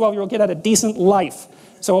bad if this 12-year-old kid had a decent life.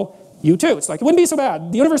 So you too. It's like, it wouldn't be so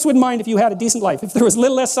bad. The universe wouldn't mind if you had a decent life. If there was a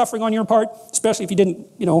little less suffering on your part, especially if you didn't,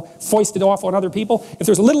 you know, foist it off on other people. If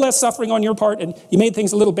there was a little less suffering on your part and you made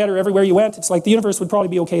things a little better everywhere you went, it's like the universe would probably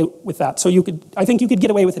be okay with that. So I think you could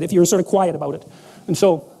get away with it if you were sort of quiet about it. And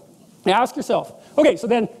so ask yourself, okay, so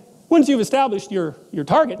then once you've established your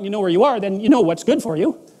target and you know where you are, then you know what's good for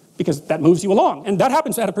you, because that moves you along. And that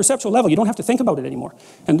happens at a perceptual level. You don't have to think about it anymore.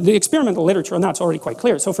 And the experimental literature on that's already quite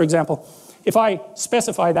clear. So for example, if I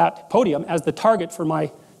specify that podium as the target for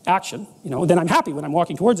my action, you know, then I'm happy when I'm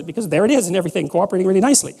walking towards it because there it is and everything cooperating really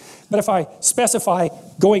nicely. But if I specify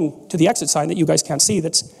going to the exit sign that you guys can't see,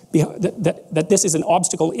 that this is an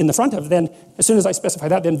obstacle in the front of, then as soon as I specify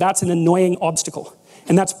that, then that's an annoying obstacle.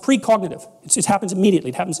 And that's precognitive. It happens immediately.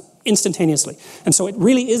 It happens instantaneously. And so it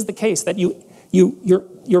really is the case that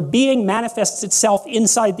your being manifests itself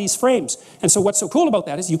inside these frames. And so what's so cool about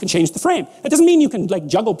that is you can change the frame. That doesn't mean you can like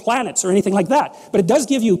juggle planets or anything like that, but it does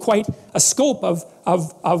give you quite a scope of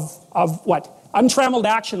what? Untrammeled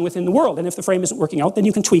action within the world. And if the frame isn't working out, then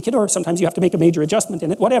you can tweak it, or sometimes you have to make a major adjustment in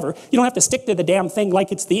it, whatever. You don't have to stick to the damn thing like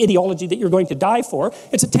it's the ideology that you're going to die for.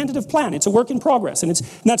 It's a tentative plan. It's a work in progress. And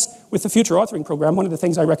that's, with the future authoring program, one of the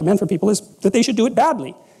things I recommend for people is that they should do it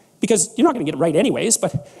badly. Because you're not going to get it right anyways,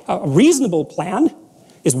 but a reasonable plan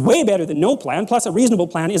is way better than no plan. Plus, a reasonable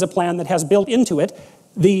plan is a plan that has built into it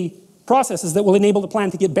the processes that will enable the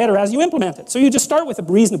plan to get better as you implement it. So you just start with a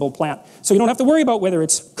reasonable plan. So you don't have to worry about whether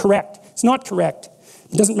it's correct. It's not correct.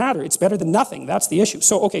 It doesn't matter. It's better than nothing. That's the issue.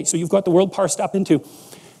 So, okay, so you've got the world parsed up into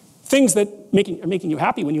things that are making you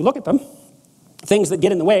happy when you look at them, things that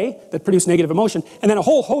get in the way, that produce negative emotion, and then a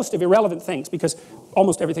whole host of irrelevant things, because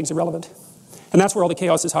almost everything's irrelevant. And that's where all the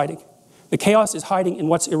chaos is hiding. The chaos is hiding in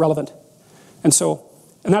what's irrelevant. And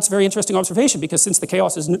that's a very interesting observation, because since the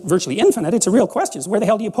chaos is virtually infinite, it's a real question. So where the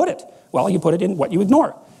hell do you put it? Well, you put it in what you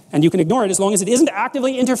ignore. And you can ignore it as long as it isn't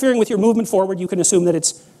actively interfering with your movement forward. You can assume that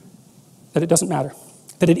it doesn't matter,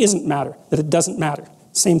 that it isn't matter, that it doesn't matter.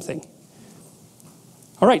 Same thing.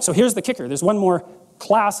 All right, so here's the kicker. There's one more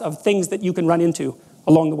class of things that you can run into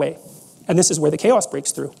along the way. And this is where the chaos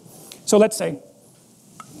breaks through. So let's say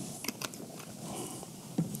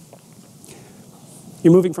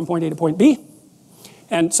you're moving from point A to point B,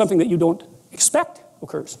 and something that you don't expect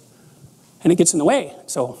occurs, and it gets in the way.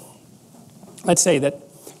 So let's say that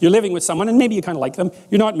you're living with someone, and maybe you kind of like them.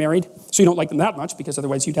 You're not married, so you don't like them that much, because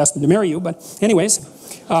otherwise you'd ask them to marry you. But anyways,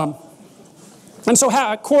 and so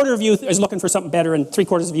a quarter of you is looking for something better, and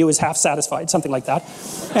 3/4 of you is half satisfied, something like that.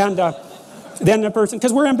 And then the person,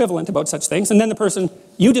 because we're ambivalent about such things, and then the person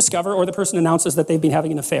you discover, or the person announces that they've been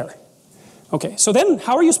having an affair. Okay, so then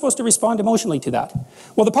how are you supposed to respond emotionally to that?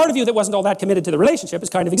 Well, the part of you that wasn't all that committed to the relationship is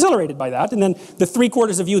kind of exhilarated by that, and then the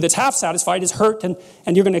 3/4 of you that's half satisfied is hurt, and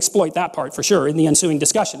you're going to exploit that part for sure in the ensuing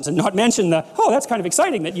discussions, and not mention oh, that's kind of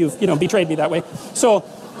exciting that you've betrayed me that way.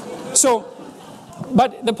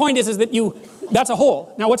 But the point is that that's a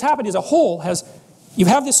hole. Now what's happened is you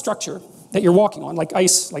have this structure that you're walking on, like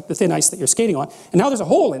ice, like the thin ice that you're skating on, and now there's a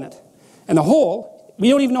hole in it, and the hole, we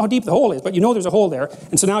don't even know how deep the hole is, but you know there's a hole there,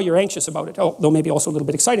 and so now you're anxious about it, though maybe also a little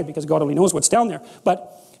bit excited because God only knows what's down there.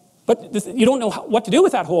 But you don't know what to do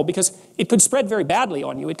with that hole, because it could spread very badly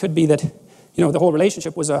on you. It could be that the whole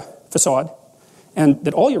relationship was a facade, and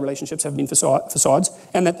that all your relationships have been facades,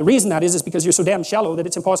 and that the reason that is because you're so damn shallow that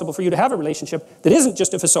it's impossible for you to have a relationship that isn't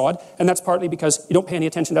just a facade, and that's partly because you don't pay any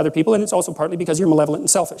attention to other people, and it's also partly because you're malevolent and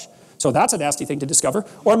selfish. So that's a nasty thing to discover.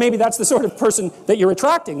 Or maybe that's the sort of person that you're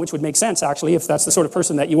attracting, which would make sense, actually, if that's the sort of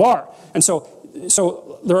person that you are. And so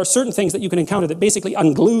there are certain things that you can encounter that basically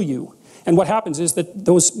unglue you. And what happens is that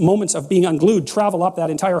those moments of being unglued travel up that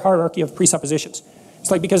entire hierarchy of presuppositions. It's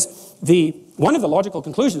like, because one of the logical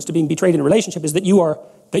conclusions to being betrayed in a relationship is that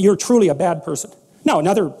you're truly a bad person. Now,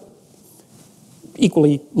 another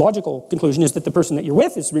equally logical conclusion is that the person that you're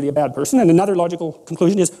with is really a bad person, and another logical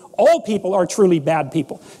conclusion is all people are truly bad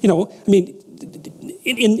people. You know, I mean,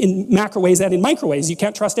 in macro ways and in micro ways, you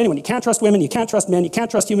can't trust anyone. You can't trust women, you can't trust men, you can't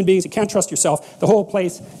trust human beings, you can't trust yourself. The whole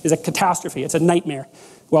place is a catastrophe, it's a nightmare.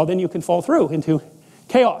 Well, then you can fall through into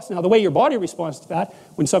chaos. Now, the way your body responds to that,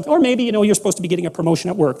 or maybe, you know, you're supposed to be getting a promotion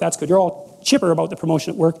at work. That's good. You're all chipper about the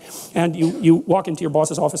promotion at work, and you walk into your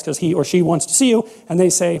boss's office because he or she wants to see you, and they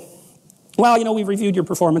say, well, you know, we've reviewed your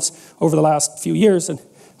performance over the last few years, and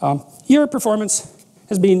your performance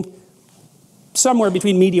has been somewhere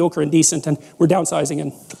between mediocre and decent, and we're downsizing,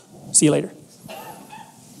 and see you later.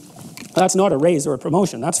 That's not a raise or a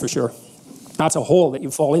promotion, that's for sure. That's a hole that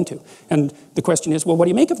you fall into. And the question is, well, what do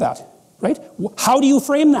you make of that? Right? How do you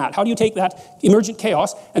frame that? How do you take that emergent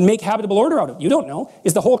chaos and make habitable order out of it? You don't know.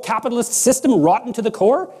 Is the whole capitalist system rotten to the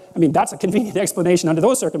core? I mean, that's a convenient explanation under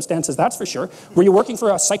those circumstances, that's for sure. Were you working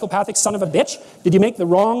for a psychopathic son of a bitch? Did you make the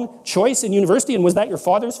wrong choice in university, and was that your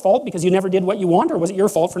father's fault because you never did what you want, or was it your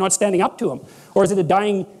fault for not standing up to him? Or is it a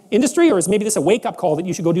dying industry, or is maybe this a wake-up call that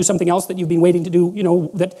you should go do something else that you've been waiting to do, you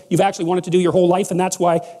know, that you've actually wanted to do your whole life, and that's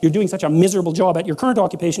why you're doing such a miserable job at your current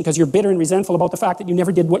occupation because you're bitter and resentful about the fact that you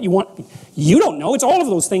never did what you want? You don't know. It's all of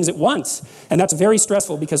those things at once. And that's very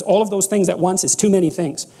stressful because all of those things at once is too many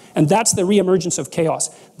things. And that's the reemergence of chaos.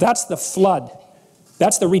 That's the flood.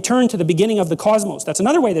 That's the return to the beginning of the cosmos. That's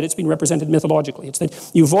another way that it's been represented mythologically. It's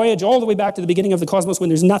that you voyage all the way back to the beginning of the cosmos when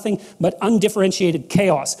there's nothing but undifferentiated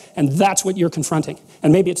chaos, and that's what you're confronting.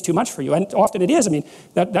 And maybe it's too much for you, and often it is. I mean,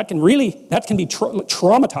 that can be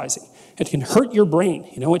traumatizing. It can hurt your brain.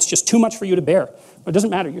 You know, it's just too much for you to bear. But it doesn't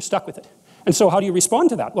matter. You're stuck with it. And so how do you respond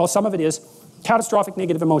to that? Well, some of it is catastrophic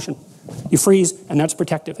negative emotion. You freeze, and that's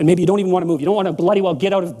protective. And maybe you don't even want to move. You don't want to bloody well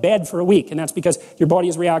get out of bed for a week, and that's because your body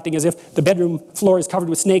is reacting as if the bedroom floor is covered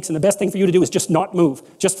with snakes, and the best thing for you to do is just not move,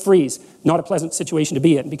 just freeze. Not a pleasant situation to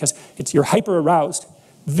be in, because you're hyper-aroused,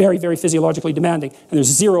 very, very physiologically demanding, and there's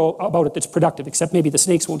zero about it that's productive, except maybe the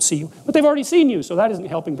snakes won't see you. But they've already seen you, so that isn't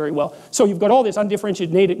helping very well. So you've got all this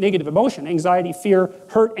undifferentiated negative emotion, anxiety, fear,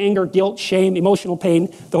 hurt, anger, guilt, shame, emotional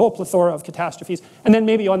pain, the whole plethora of catastrophes. And then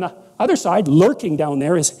maybe on the other side, lurking down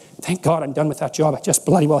there is, thank God I'm done with that job. I just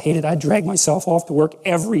bloody well hate it. I drag myself off to work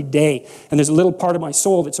every day. And there's a little part of my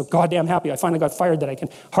soul that's so goddamn happy I finally got fired that I can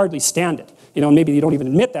hardly stand it. You know, and maybe you don't even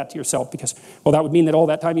admit that to yourself because, well, that would mean that all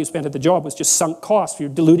that time you spent at the job was just sunk cost. You're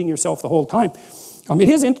deluding yourself the whole time. It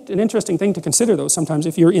is an interesting thing to consider, though, sometimes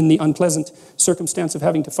if you're in the unpleasant circumstance of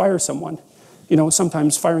having to fire someone. You know,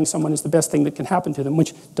 sometimes firing someone is the best thing that can happen to them,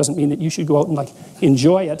 which doesn't mean that you should go out and, like,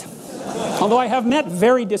 enjoy it. Although I have met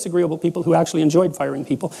very disagreeable people who actually enjoyed firing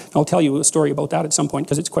people. I'll tell you a story about that at some point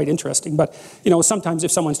because it's quite interesting. But, you know, sometimes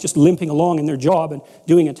if someone's just limping along in their job and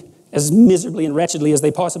doing it as miserably and wretchedly as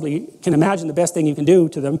they possibly can imagine, the best thing you can do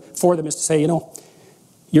to them, for them, is to say, you know,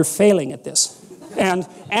 you're failing at this. And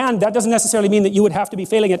that doesn't necessarily mean that you would have to be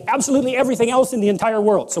failing at absolutely everything else in the entire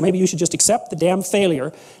world. So maybe you should just accept the damn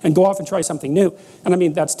failure and go off and try something new. And I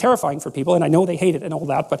mean, that's terrifying for people, and I know they hate it and all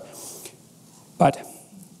that, but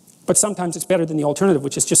sometimes it's better than the alternative,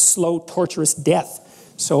 which is just slow, torturous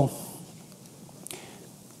death. So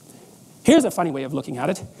here's a funny way of looking at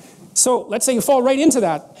it. So let's say you fall right into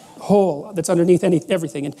that hole that's underneath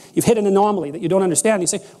everything, and you've hit an anomaly that you don't understand. You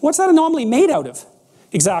say, what's that anomaly made out of?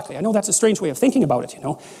 Exactly. I know that's a strange way of thinking about it, you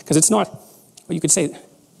know, because it's not, well, you could say,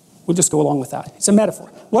 we'll just go along with that. It's a metaphor.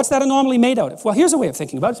 What's that anomaly made out of? Well, here's a way of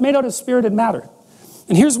thinking about it. It's made out of spirit and matter.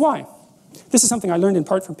 And here's why. This is something I learned in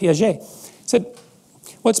part from Piaget. He said,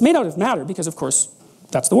 well, it's made out of matter because, of course,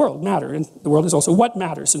 that's the world, matter. And the world is also what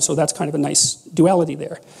matters. And so that's kind of a nice duality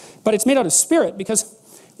there. But it's made out of spirit because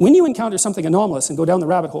when you encounter something anomalous and go down the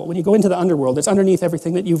rabbit hole, when you go into the underworld, it's underneath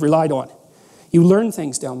everything that you've relied on. You learn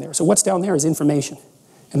things down there. So what's down there is information.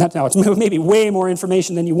 And that now, it's maybe way more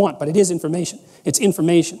information than you want, but it is information. It's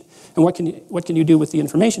information. And what can you do with the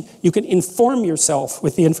information? You can inform yourself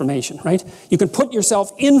with the information, right? You can put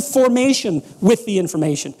yourself in formation with the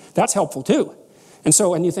information. That's helpful too. And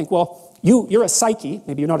so, and you think, well, you're a psyche.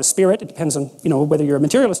 Maybe you're not a spirit. It depends on, you know, whether you're a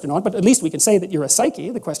materialist or not, but at least we can say that you're a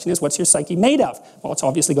psyche. The question is, what's your psyche made of? Well, it's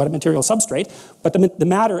obviously got a material substrate, but the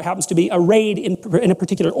matter happens to be arrayed in a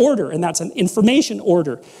particular order, and that's an information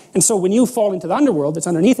order. And so when you fall into the underworld that's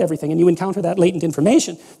underneath everything and you encounter that latent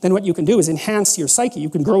information, then what you can do is enhance your psyche. You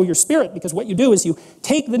can grow your spirit, because what you do is you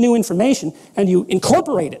take the new information and you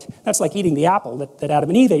incorporate it. That's like eating the apple that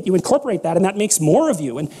Adam and Eve ate. You incorporate that, and that makes more of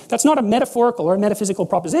you. And that's not a metaphorical or a metaphysical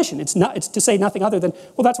proposition. It's to say nothing other than,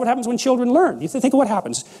 well, that's what happens when children learn. You think of what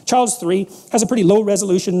happens. Child's 3 has a pretty low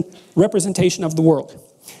resolution representation of the world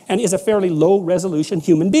and is a fairly low resolution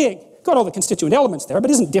human being. Got all the constituent elements there, but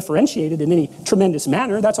isn't differentiated in any tremendous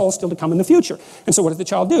manner. That's all still to come in the future. And so what does the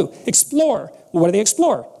child do? Explore. Well, what do they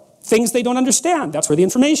explore? Things they don't understand. That's where the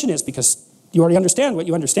information is, because you already understand what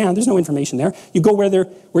you understand. There's no information there. You go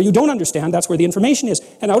where you don't understand. That's where the information is.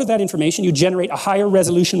 And out of that information, you generate a higher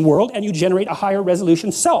resolution world, and you generate a higher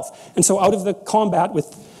resolution self. And so out of the combat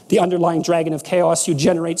with the underlying dragon of chaos, you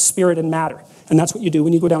generate spirit and matter. And that's what you do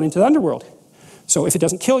when you go down into the underworld. So if it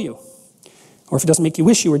doesn't kill you, or if it doesn't make you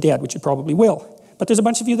wish you were dead, which it probably will. But there's a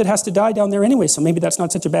bunch of you that has to die down there anyway, so maybe that's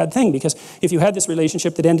not such a bad thing, because if you had this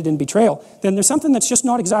relationship that ended in betrayal, then there's something that's just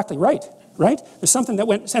not exactly right? There's something that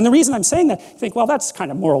went, and the reason I'm saying that, you think, well, that's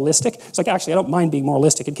kind of moralistic. It's like, actually, I don't mind being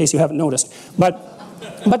moralistic, in case you haven't noticed. But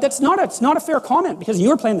it's not a fair comment, because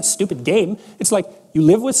you're playing this stupid game. It's like, you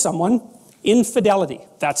live with someone, infidelity.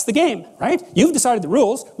 That's the game, right? You've decided the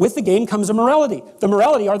rules. With the game comes a morality. The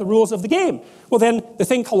morality are the rules of the game. Well, then the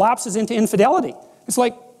thing collapses into infidelity. It's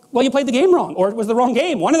like, well, you played the game wrong, or it was the wrong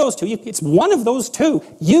game. One of those two. It's one of those two.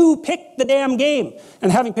 You picked the damn game.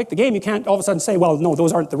 And having picked the game, you can't all of a sudden say, well, no,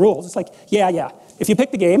 those aren't the rules. It's like, yeah. If you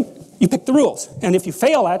pick the game, you pick the rules. And if you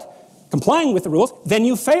fail at complying with the rules, then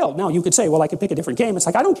you failed. Now, you could say, well, I could pick a different game. It's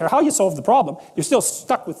like, I don't care how you solve the problem. You're still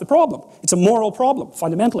stuck with the problem. It's a moral problem,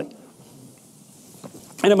 fundamentally.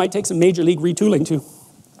 And it might take some major league retooling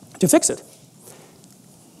to fix it.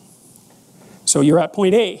 So you're at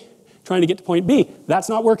point A, trying to get to point B. That's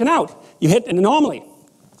not working out. You hit an anomaly.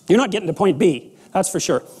 You're not getting to point B, that's for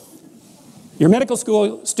sure. You're a medical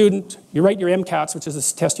school student, you write your MCATs, which is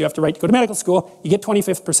this test you have to write to go to medical school, you get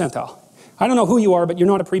 25th percentile. I don't know who you are, but you're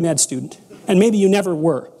not a pre-med student. And maybe you never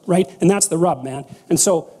were, right? And that's the rub, man. And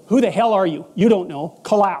so, who the hell are you? You don't know.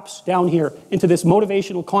 Collapse down here into this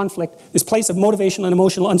motivational conflict, this place of motivational and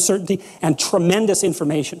emotional uncertainty and tremendous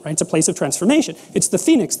information, right? It's a place of transformation. It's the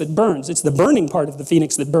phoenix that burns. It's the burning part of the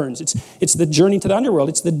phoenix that burns. It's the journey to the underworld.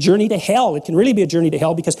 It's the journey to hell. It can really be a journey to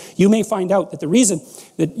hell, because you may find out that the reason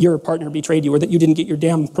that your partner betrayed you or that you didn't get your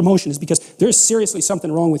damn promotion is because there's seriously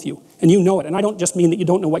something wrong with you. And you know it. And I don't just mean that you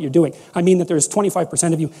don't know what you're doing. I mean that there's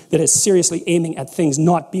 25% of you that is seriously aiming at things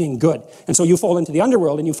not being good. And so you fall into the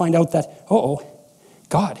underworld and you find out that,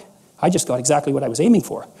 God, I just got exactly what I was aiming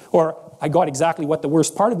for. Or I got exactly what the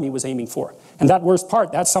worst part of me was aiming for. And that worst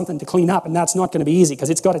part, that's something to clean up, and that's not going to be easy, because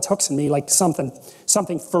it's got its hooks in me like something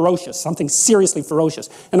ferocious, something seriously ferocious.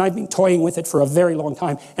 And I've been toying with it for a very long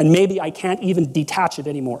time, and maybe I can't even detach it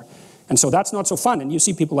anymore. And so that's not so fun. And you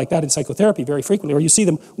see people like that in psychotherapy very frequently, or you see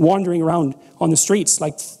them wandering around on the streets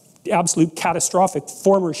like absolute catastrophic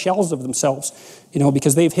former shells of themselves,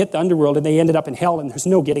 because they've hit the underworld and they ended up in hell and there's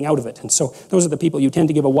no getting out of it. And so those are the people you tend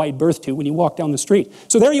to give a wide berth to when you walk down the street.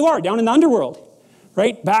 So there you are, down in the underworld,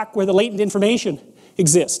 right back where the latent information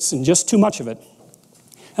exists, and just too much of it.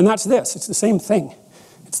 And that's this. It's the same thing.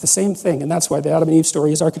 It's the same thing. And that's why the Adam and Eve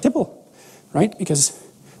story is archetypal, right? Because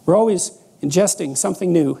we're always ingesting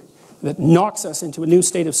something new that knocks us into a new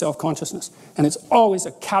state of self-consciousness. And it's always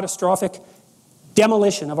a catastrophic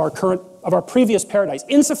demolition of our previous paradise.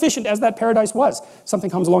 Insufficient as that paradise was, something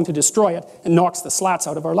comes along to destroy it and knocks the slats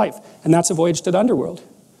out of our life. And that's a voyage to the underworld.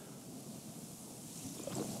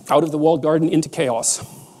 Out of the walled garden into chaos.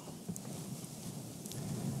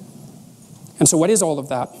 And so what is all of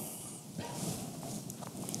that?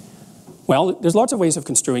 Well, there's lots of ways of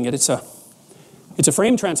construing it. It's a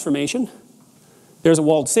frame transformation. There's a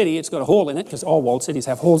walled city. It's got a hole in it, because all walled cities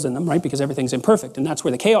have holes in them, right? Because everything's imperfect, and that's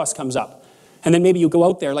where the chaos comes up. And then maybe you go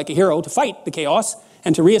out there like a hero to fight the chaos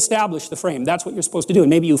and to reestablish the frame. That's what you're supposed to do. And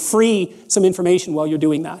maybe you free some information while you're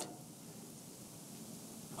doing that.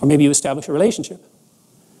 Or maybe you establish a relationship.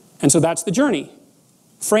 And so that's the journey.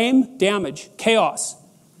 Frame, damage, chaos,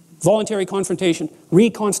 voluntary confrontation,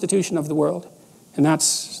 reconstitution of the world. And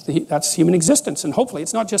that's human existence. And hopefully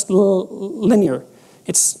it's not just linear.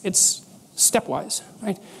 It's stepwise,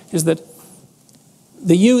 right? Is that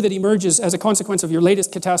the you that emerges as a consequence of your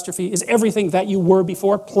latest catastrophe is everything that you were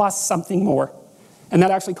before, plus something more. And that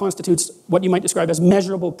actually constitutes what you might describe as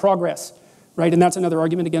measurable progress, right? And that's another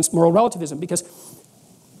argument against moral relativism, because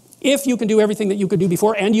if you can do everything that you could do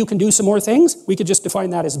before and you can do some more things, we could just define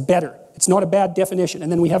that as better. It's not a bad definition.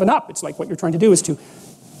 And then we have an up. It's like what you're trying to do is to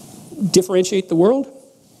differentiate the world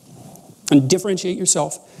and differentiate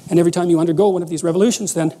yourself. And every time you undergo one of these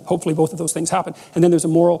revolutions, then hopefully both of those things happen. And then there's a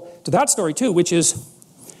moral to that story too, which is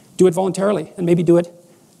do it voluntarily, and maybe do it.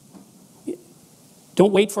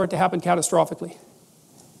 Don't wait for it to happen catastrophically.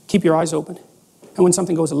 Keep your eyes open. And when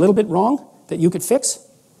something goes a little bit wrong that you could fix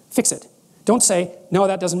it. Don't say, no,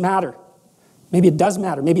 that doesn't matter. Maybe it does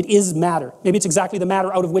matter. Maybe it is matter. Maybe it's exactly the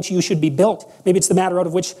matter out of which you should be built. Maybe it's the matter out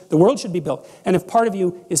of which the world should be built. And if part of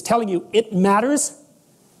you is telling you it matters,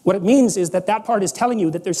 What it means is that that part is telling you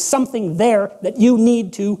that there's something there that you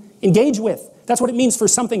need to engage with. That's what it means for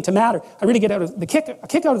something to matter. I really get a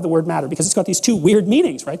kick out of the word matter because it's got these two weird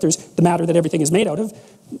meanings, right? There's the matter that everything is made out of,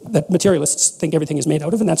 that materialists think everything is made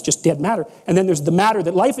out of, and that's just dead matter. And then there's the matter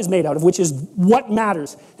that life is made out of, which is what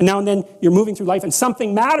matters. And now and then you're moving through life and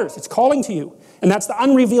something matters. It's calling to you. And that's the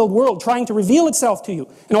unrevealed world trying to reveal itself to you.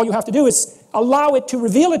 And all you have to do is allow it to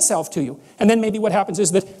reveal itself to you. And then maybe what happens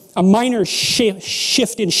is that a minor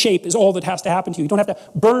shift in shape is all that has to happen to you. You don't have to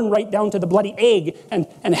burn right down to the bloody egg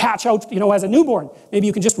and hatch out, as a newborn. Maybe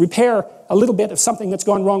you can just repair a little bit of something that's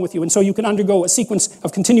gone wrong with you. And so you can undergo a sequence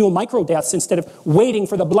of continual micro-deaths instead of waiting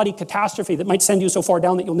for the bloody catastrophe that might send you so far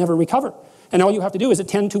down that you'll never recover. And all you have to do is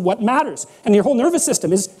attend to what matters. And your whole nervous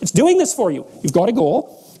system it's doing this for you. You've got a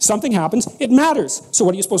goal. Something happens, it matters. So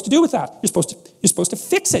what are you supposed to do with that? You're supposed to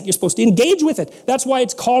fix it. You're supposed to engage with it. That's why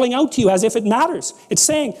it's calling out to you as if it matters. It's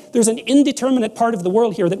saying there's an indeterminate part of the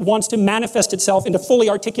world here that wants to manifest itself into fully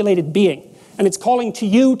articulated being. And it's calling to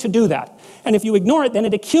you to do that. And if you ignore it, then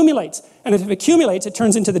it accumulates. And if it accumulates, it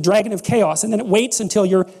turns into the dragon of chaos. And then it waits until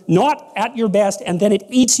you're not at your best, and then it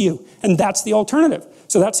eats you. And that's the alternative.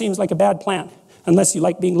 So that seems like a bad plan, unless you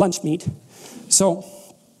like being lunch meat. So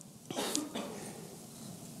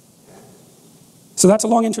that's a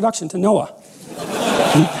long introduction to Noah.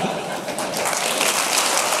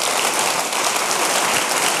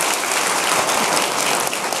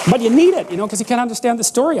 But you need it, because you can't understand the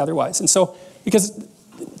story otherwise. And so, because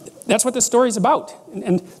that's what the story's about.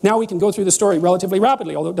 And now we can go through the story relatively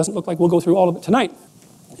rapidly, although it doesn't look like we'll go through all of it tonight.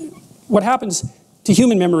 What happens to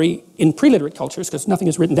human memory in pre-literate cultures, because nothing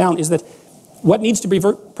is written down, is that what needs to be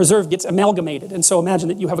preserved gets amalgamated. And so imagine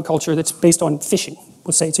that you have a culture that's based on fishing,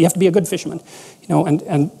 let's say. So you have to be a good fisherman.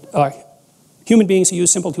 And human beings who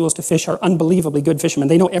use simple tools to fish are unbelievably good fishermen.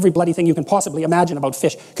 They know every bloody thing you can possibly imagine about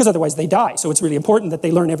fish, because otherwise they die. So it's really important that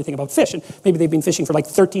they learn everything about fish. And maybe they've been fishing for like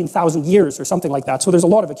 13,000 years or something like that. So there's a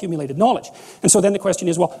lot of accumulated knowledge. And so then the question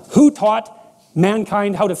is, well, who taught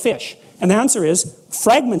mankind how to fish? And the answer is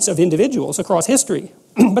fragments of individuals across history.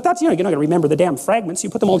 But that's, you're not going to remember the damn fragments. You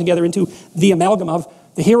put them all together into the amalgam of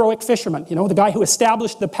the heroic fisherman, the guy who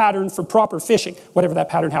established the pattern for proper fishing, whatever that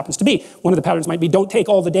pattern happens to be. One of the patterns might be don't take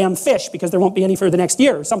all the damn fish because there won't be any for the next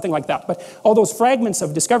year or something like that. But all those fragments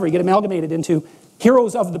of discovery get amalgamated into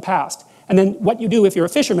heroes of the past. And then what you do if you're a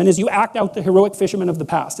fisherman is you act out the heroic fisherman of the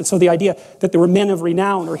past. And so the idea that there were men of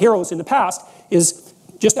renown or heroes in the past is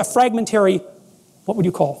just a fragmentary, what would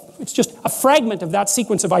you call? It's just a fragment of that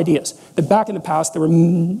sequence of ideas. That back in the past there were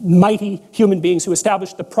mighty human beings who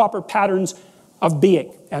established the proper patterns of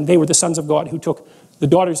being. And they were the sons of God who took the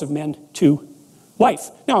daughters of men to life.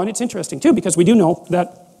 Now, and it's interesting too, because we do know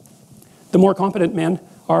that the more competent men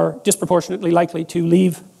are disproportionately likely to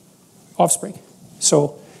leave offspring.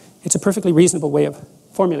 So it's a perfectly reasonable way of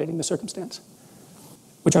formulating the circumstance,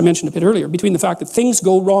 which I mentioned a bit earlier, between the fact that things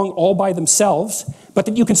go wrong all by themselves, but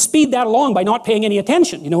that you can speed that along by not paying any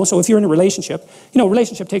attention, So if you're in a relationship,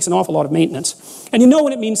 relationship takes an awful lot of maintenance. And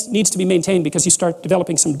when it needs to be maintained because you start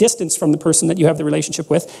developing some distance from the person that you have the relationship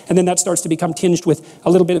with, and then that starts to become tinged with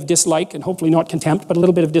a little bit of dislike, and hopefully not contempt, but a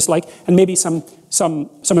little bit of dislike, and maybe some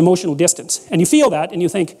emotional distance. And you feel that, and you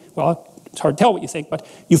think, well, it's hard to tell what you think, but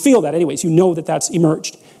you feel that anyways. You know that that's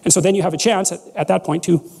emerged. And so then you have a chance at that point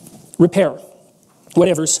to repair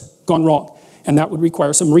whatever's gone wrong. And that would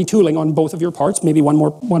require some retooling on both of your parts, maybe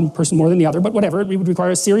one person more than the other, but whatever. It would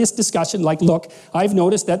require a serious discussion like, look, I've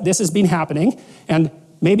noticed that this has been happening, and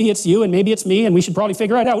maybe it's you and maybe it's me, and we should probably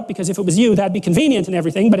figure it out, because if it was you, that'd be convenient and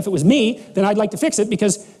everything, but if it was me, then I'd like to fix it,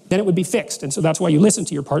 because then it would be fixed. And so that's why you listen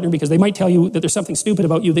to your partner, because they might tell you that there's something stupid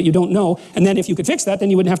about you that you don't know, and then if you could fix that, then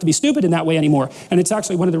you wouldn't have to be stupid in that way anymore. And it's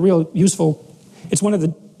actually one of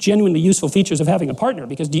the genuinely useful features of having a partner,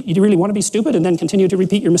 because do you really want to be stupid and then continue to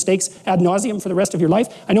repeat your mistakes ad nauseum for the rest of your life?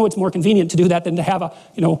 I know it's more convenient to do that than to have a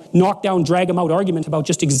knock-down, drag-em-out argument about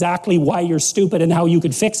just exactly why you're stupid and how you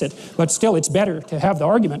could fix it. But still, it's better to have the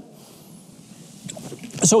argument.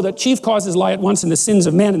 So the chief causes lie at once in the sins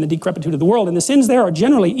of men and the decrepitude of the world. And the sins there are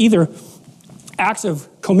generally either acts of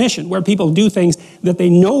commission, where people do things that they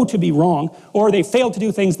know to be wrong, or they fail to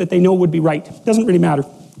do things that they know would be right. It doesn't really matter.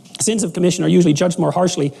 Sins of commission are usually judged more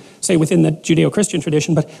harshly, say, within the Judeo-Christian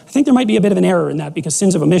tradition, but I think there might be a bit of an error in that, because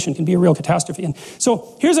sins of omission can be a real catastrophe. And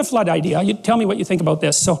so here's a flood idea. You tell me what you think about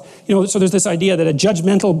this. So, so there's this idea that a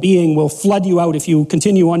judgmental being will flood you out if you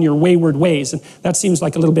continue on your wayward ways. And that seems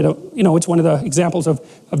like a little bit of, it's one of the examples of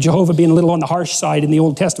Jehovah being a little on the harsh side in the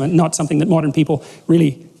Old Testament, not something that modern people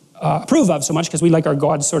really approve of so much, because we like our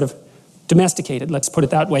gods sort of domesticated, let's put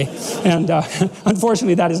it that way. And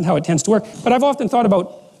unfortunately, that isn't how it tends to work. But I've often thought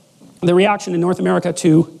about the reaction in North America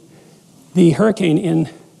to the hurricane in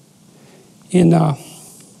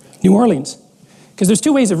New Orleans. Because there's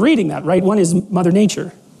two ways of reading that, right? One is Mother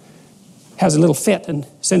Nature has a little fit and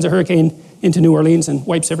sends a hurricane into New Orleans and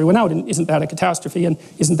wipes everyone out. And isn't that a catastrophe? And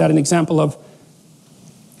isn't that an example of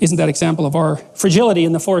our fragility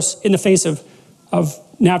in the face of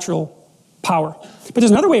natural power? But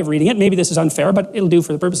there's another way of reading it. Maybe this is unfair, but it'll do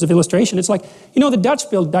for the purpose of illustration. It's like, the Dutch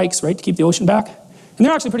build dikes, right, to keep the ocean back. And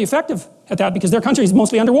they're actually pretty effective at that because their country is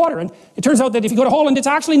mostly underwater. And it turns out that if you go to Holland, it's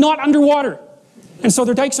actually not underwater. And so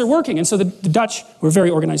their dikes are working. And so the Dutch were very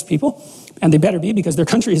organized people. And they better be, because their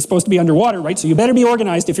country is supposed to be underwater, right? So you better be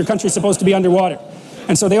organized if your country is supposed to be underwater.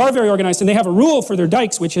 And so they are very organized. And they have a rule for their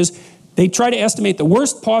dikes, which is they try to estimate the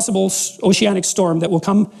worst possible oceanic storm that will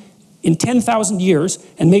come in 10,000 years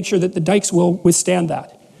and make sure that the dikes will withstand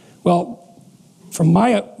that. Well, from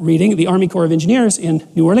my reading, the Army Corps of Engineers in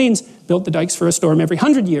New Orleans built the dikes for a storm every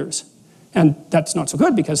 100 years. And that's not so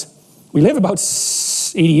good because we live about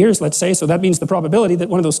 80 years, let's say, so that means the probability that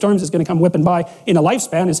one of those storms is going to come whipping by in a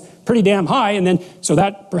lifespan is pretty damn high, and then, so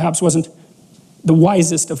that perhaps wasn't the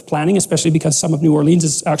wisest of planning, especially because some of New Orleans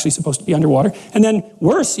is actually supposed to be underwater. And then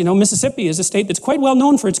worse, Mississippi is a state that's quite well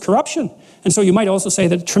known for its corruption. And so you might also say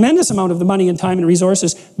that a tremendous amount of the money and time and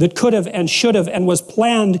resources that could have and should have and was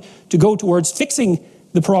planned to go towards fixing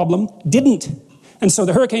the problem didn't. And so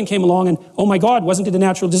the hurricane came along and, oh my God, wasn't it a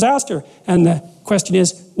natural disaster? And the question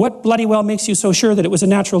is, what bloody well makes you so sure that it was a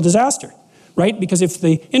natural disaster? Right? Because if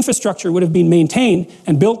the infrastructure would have been maintained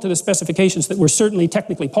and built to the specifications that were certainly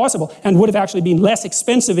technically possible and would have actually been less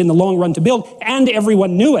expensive in the long run to build, and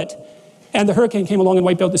everyone knew it, and the hurricane came along and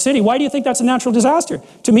wiped out the city, why do you think that's a natural disaster?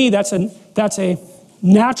 To me, that's a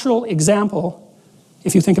natural example,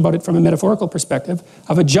 if you think about it from a metaphorical perspective,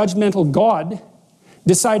 of a judgmental God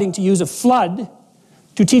deciding to use a flood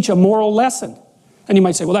to teach a moral lesson. And you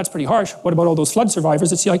might say, well, that's pretty harsh. What about all those flood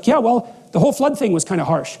survivors? It's like, yeah, well, the whole flood thing was kind of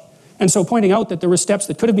harsh. And so pointing out that there were steps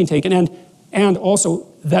that could have been taken and also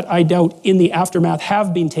that I doubt in the aftermath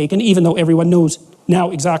have been taken, even though everyone knows now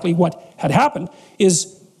exactly what had happened,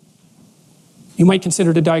 is you might consider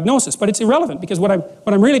it a diagnosis. But it's irrelevant, because what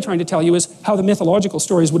I'm really trying to tell you is how the mythological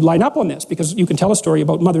stories would line up on this, because you can tell a story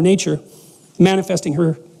about Mother Nature manifesting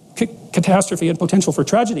her catastrophe and potential for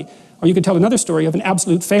tragedy, or you can tell another story of an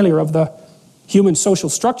absolute failure of the human social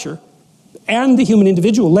structure and the human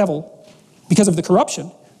individual level because of the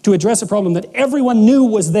corruption to address a problem that everyone knew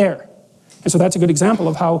was there. And so that's a good example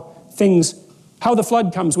of how the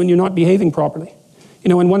flood comes when you're not behaving properly.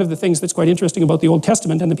 And one of the things that's quite interesting about the Old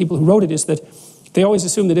Testament and the people who wrote it is that they always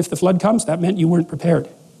assume that if the flood comes, that meant you weren't prepared.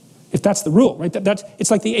 If that's the rule, right? It's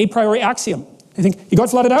like the a priori axiom. They think, you got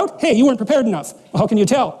flooded out? Hey, you weren't prepared enough. Well, how can you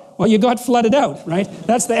tell? Well, you got flooded out, right?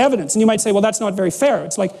 That's the evidence. And you might say, well, that's not very fair.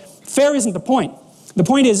 It's like, fair isn't the point. The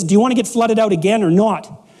point is, do you want to get flooded out again or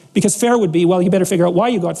not? Because fair would be, well, you better figure out why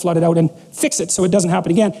you got flooded out and fix it so it doesn't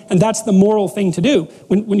happen again. And that's the moral thing to do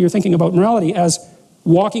when you're thinking about morality, as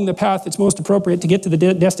walking the path that's most appropriate to get to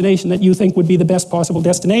the destination that you think would be the best possible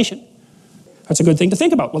destination. That's a good thing to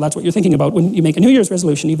think about. Well, that's what you're thinking about when you make a New Year's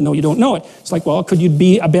resolution, even though you don't know it. It's like, well, could you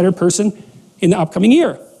be a better person in the upcoming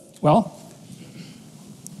year? Well,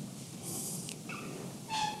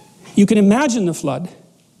 you can imagine the flood,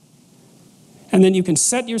 and then you can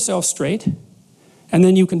set yourself straight, and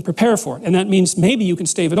then you can prepare for it. And that means maybe you can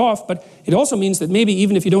stave it off, but it also means that maybe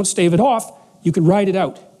even if you don't stave it off, you could ride it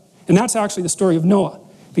out. And that's actually the story of Noah.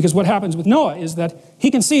 Because what happens with Noah is that he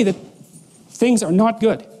can see that things are not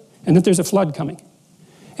good and that there's a flood coming.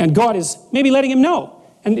 And God is maybe letting him know.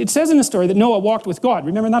 And it says in the story that Noah walked with God.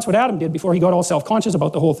 Remember, that's what Adam did before he got all self-conscious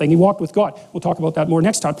about the whole thing. He walked with God. We'll talk about that more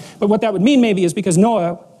next time. But what that would mean maybe is because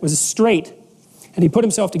Noah was straight and he put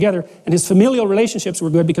himself together, and his familial relationships were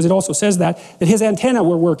good, because it also says that his antennae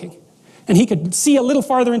were working. And he could see a little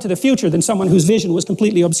farther into the future than someone whose vision was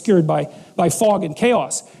completely obscured by fog and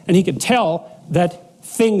chaos. And he could tell that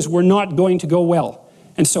things were not going to go well.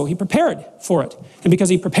 And so he prepared for it. And because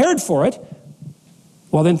he prepared for it,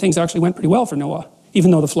 well, then things actually went pretty well for Noah,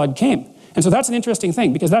 even though the flood came. And so that's an interesting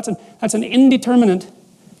thing, because that's an indeterminate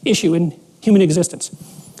issue in human existence.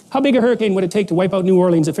 How big a hurricane would it take to wipe out New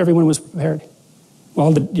Orleans if everyone was prepared?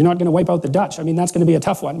 Well, you're not going to wipe out the Dutch. I mean, that's going to be a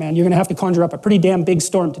tough one, man. You're going to have to conjure up a pretty damn big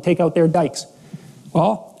storm to take out their dikes.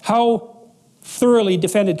 Well, how thoroughly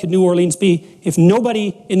defended could New Orleans be if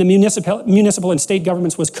nobody in the municipal and state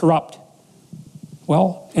governments was corrupt?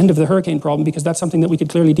 Well, end of the hurricane problem, because that's something that we could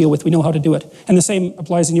clearly deal with. We know how to do it. And the same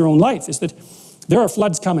applies in your own life, is that there are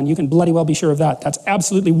floods coming. You can bloody well be sure of that. That's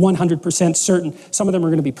absolutely 100% certain. Some of them are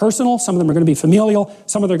going to be personal. Some of them are going to be familial.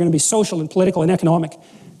 Some of them are going to be social and political and economic.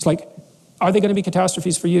 It's like, are they going to be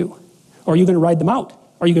catastrophes for you? Or are you going to ride them out?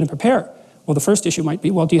 Are you going to prepare? Well, the first issue might be,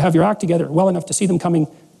 well, do you have your act together well enough to see them coming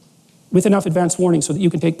with enough advance warning so that you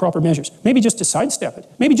can take proper measures. Maybe just to sidestep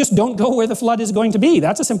it. Maybe just don't go where the flood is going to be.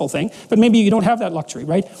 That's a simple thing. But maybe you don't have that luxury,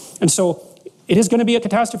 right? And so it is going to be a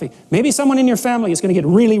catastrophe. Maybe someone in your family is going to get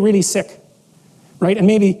really, really sick, right? And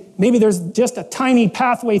maybe there's just a tiny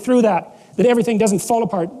pathway through that everything doesn't fall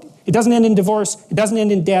apart. It doesn't end in divorce. It doesn't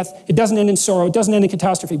end in death. It doesn't end in sorrow. It doesn't end in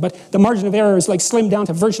catastrophe. But the margin of error is like slimmed down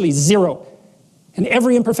to virtually zero. And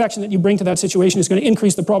every imperfection that you bring to that situation is going to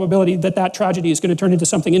increase the probability that that tragedy is going to turn into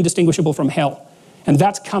something indistinguishable from hell. And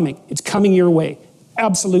that's coming. It's coming your way.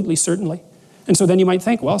 Absolutely, certainly. And so then you might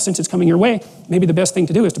think, well, since it's coming your way, maybe the best thing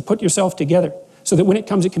to do is to put yourself together so that when it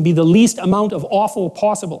comes, it can be the least amount of awful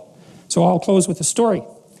possible. So I'll close with a story.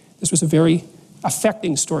 This was a very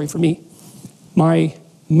affecting story for me. My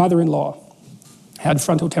mother-in-law had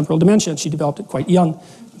frontotemporal dementia, and she developed it quite young.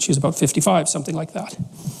 She was about 55, something like that.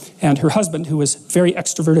 And her husband, who was a very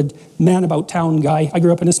extroverted, man-about-town guy, I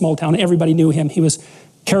grew up in a small town, everybody knew him. He was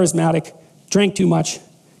charismatic, drank too much,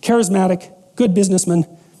 charismatic, good businessman,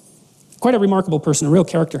 quite a remarkable person, a real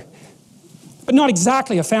character. But not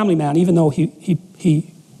exactly a family man, even though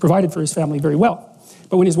he provided for his family very well.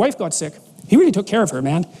 But when his wife got sick, he really took care of her,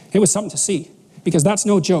 man. It was something to see, because that's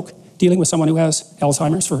no joke, dealing with someone who has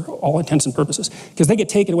Alzheimer's for all intents and purposes, because they get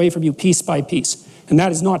taken away from you piece by piece, and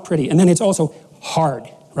that is not pretty. And then it's also hard,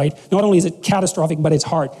 right? Not only is it catastrophic, but it's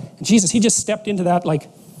hard. And Jesus, he just stepped into that like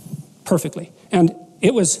perfectly. And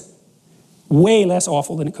it was way less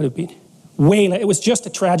awful than it could have been. It was just a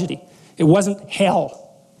tragedy. It wasn't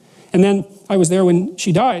hell. And then I was there when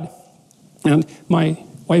she died, and my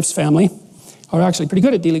wife's family are actually pretty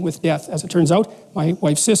good at dealing with death, as it turns out. My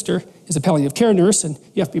wife's sister is a palliative care nurse, and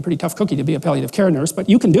you have to be a pretty tough cookie to be a palliative care nurse, but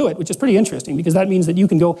you can do it, which is pretty interesting, because that means that you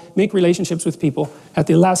can go make relationships with people at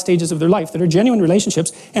the last stages of their life that are genuine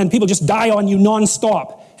relationships, and people just die on you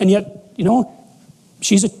nonstop. And yet, you know,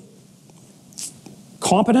 she's a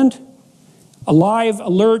competent, alive,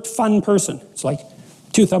 alert, fun person. It's like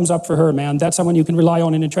 2 thumbs up for her, man. That's someone you can rely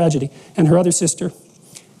on in a tragedy. And her other sister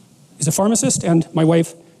is a pharmacist, and my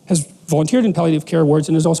wife has volunteered in palliative care wards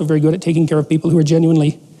and is also very good at taking care of people who are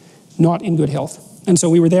genuinely not in good health. And so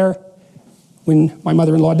we were there when my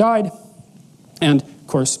mother-in-law died, and of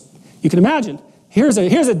course, you can imagine, here's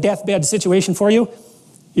a deathbed situation for you.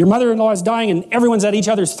 Your mother-in-law is dying and everyone's at each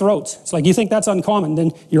other's throats. It's like, you think that's uncommon,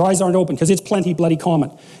 then your eyes aren't open, because it's plenty bloody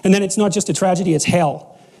common. And then it's not just a tragedy, it's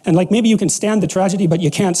hell. And like, maybe you can stand the tragedy, but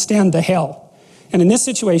you can't stand the hell. And in this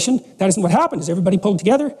situation, that isn't what happened, is everybody pulled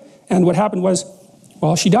together, and what happened was,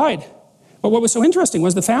 well, she died. But what was so interesting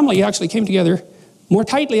was the family actually came together more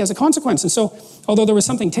tightly as a consequence. And so, although there was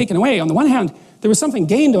something taken away on the one hand, there was something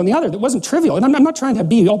gained on the other that wasn't trivial. And I'm not trying to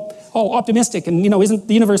be all optimistic and, you know, isn't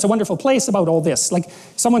the universe a wonderful place about all this? Like,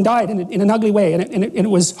 someone died in an ugly way, and it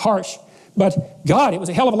was harsh. But God, it was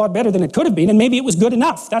a hell of a lot better than it could have been, and maybe it was good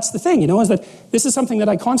enough. That's the thing, you know, is that this is something that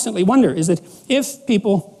I constantly wonder, is that if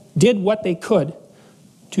people did what they could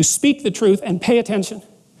to speak the truth and pay attention,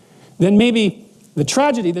 then maybe the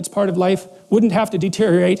tragedy that's part of life wouldn't have to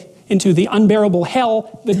deteriorate into the unbearable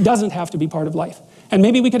hell that doesn't have to be part of life. And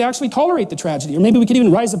maybe we could actually tolerate the tragedy, or maybe we could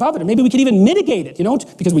even rise above it, or maybe we could even mitigate it, you know,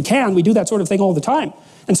 because we do that sort of thing all the time.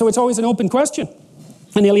 And so it's always an open question.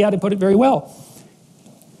 And Eliade put it very well.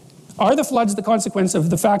 Are the floods the consequence of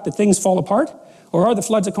the fact that things fall apart, or are the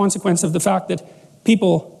floods a consequence of the fact that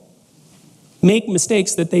people make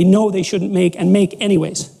mistakes that they know they shouldn't make and make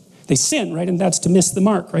anyways? They sin, right? And that's to miss the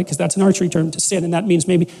mark, right? Because that's an archery term, to sin. And that means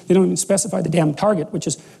maybe they don't even specify the damn target, which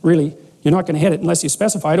is really, you're not going to hit it unless you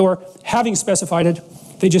specify it. Or having specified it,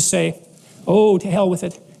 they just say, oh, to hell with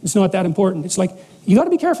it. It's not that important. It's like, you got to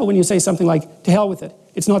be careful when you say something like, to hell with it.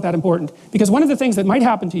 It's not that important. Because one of the things that might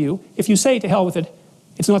happen to you, if you say to hell with it,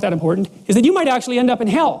 it's not that important, is that you might actually end up in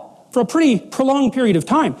hell for a pretty prolonged period of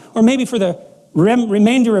time. Or maybe for the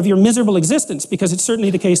remainder of your miserable existence, because it's certainly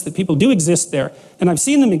the case that people do exist there, and I've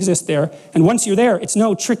seen them exist there, and once you're there, it's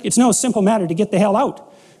no simple matter to get the hell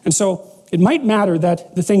out. And so it might matter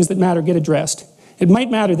that the things that matter get addressed. It might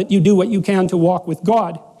matter that you do what you can to walk with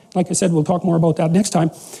God. Like I said, we'll talk more about that next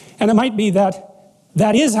time. And it might be that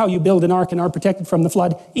that is how you build an ark and are protected from the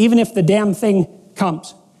flood, even if the damn thing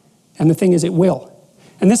comes. And the thing is, it will.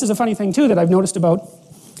 And this is a funny thing too that I've noticed about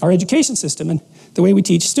our education system and the way we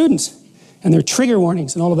teach students. And their trigger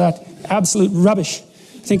warnings and all of that absolute rubbish.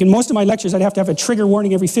 I think in most of my lectures I'd have to have a trigger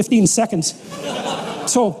warning every 15 seconds.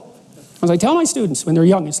 So, as I tell my students when they're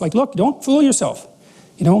young, it's like, look, don't fool yourself.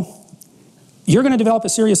 You know, you're going to develop a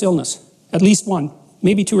serious illness, at least one,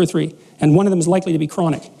 maybe 2 or 3, and one of them is likely to be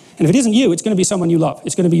chronic. And if it isn't you, it's going to be someone you love.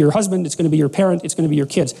 It's going to be your husband, it's going to be your parent, it's going to be your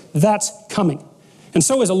kids. That's coming. And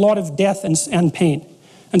so is a lot of death and pain.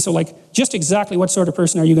 And so, like, just exactly what sort of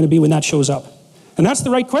person are you going to be when that shows up? And that's the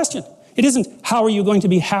right question. It isn't, how are you going to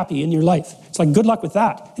be happy in your life? It's like, good luck with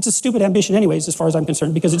that. It's a stupid ambition anyways, as far as I'm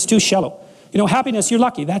concerned, because it's too shallow. You know, happiness, you're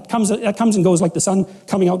lucky. That comes and goes like the sun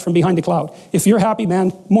coming out from behind a cloud. If you're happy,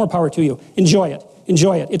 man, more power to you. Enjoy it.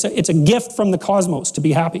 Enjoy it. It's a gift from the cosmos to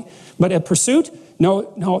be happy. But a pursuit,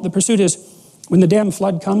 no, the pursuit is, when the damn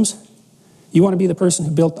flood comes, you want to be the person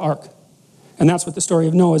who built the ark. And that's what the story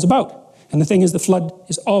of Noah is about. And the thing is, the flood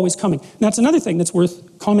is always coming. And that's another thing that's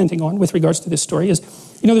worth commenting on with regards to this story is,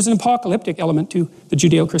 you know, there's an apocalyptic element to the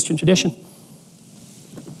Judeo-Christian tradition.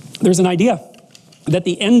 There's an idea that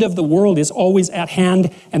the end of the world is always at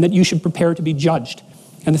hand and that you should prepare to be judged.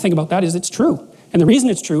 And the thing about that is it's true. And the reason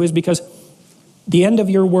it's true is because the end of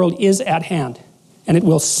your world is at hand, and it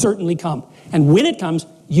will certainly come. And when it comes,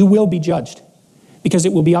 you will be judged, because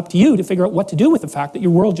it will be up to you to figure out what to do with the fact that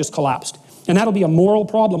your world just collapsed. And that'll be a moral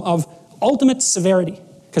problem of ultimate severity,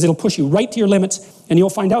 because it'll push you right to your limits, and you'll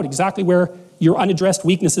find out exactly where your unaddressed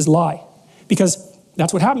weaknesses lie, because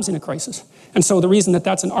that's what happens in a crisis. And so the reason that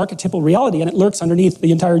that's an archetypal reality, and it lurks underneath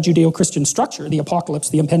the entire Judeo-Christian structure, the apocalypse,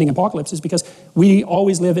 the impending apocalypse, is because we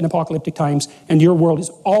always live in apocalyptic times, and your world is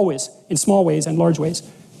always, in small ways and large ways,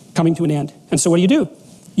 coming to an end. And so what do?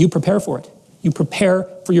 You prepare for it. You prepare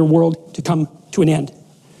for your world to come to an end.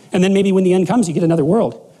 And then maybe when the end comes, you get another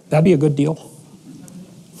world. That'd be a good deal.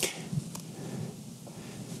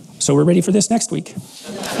 So we're ready for this next week.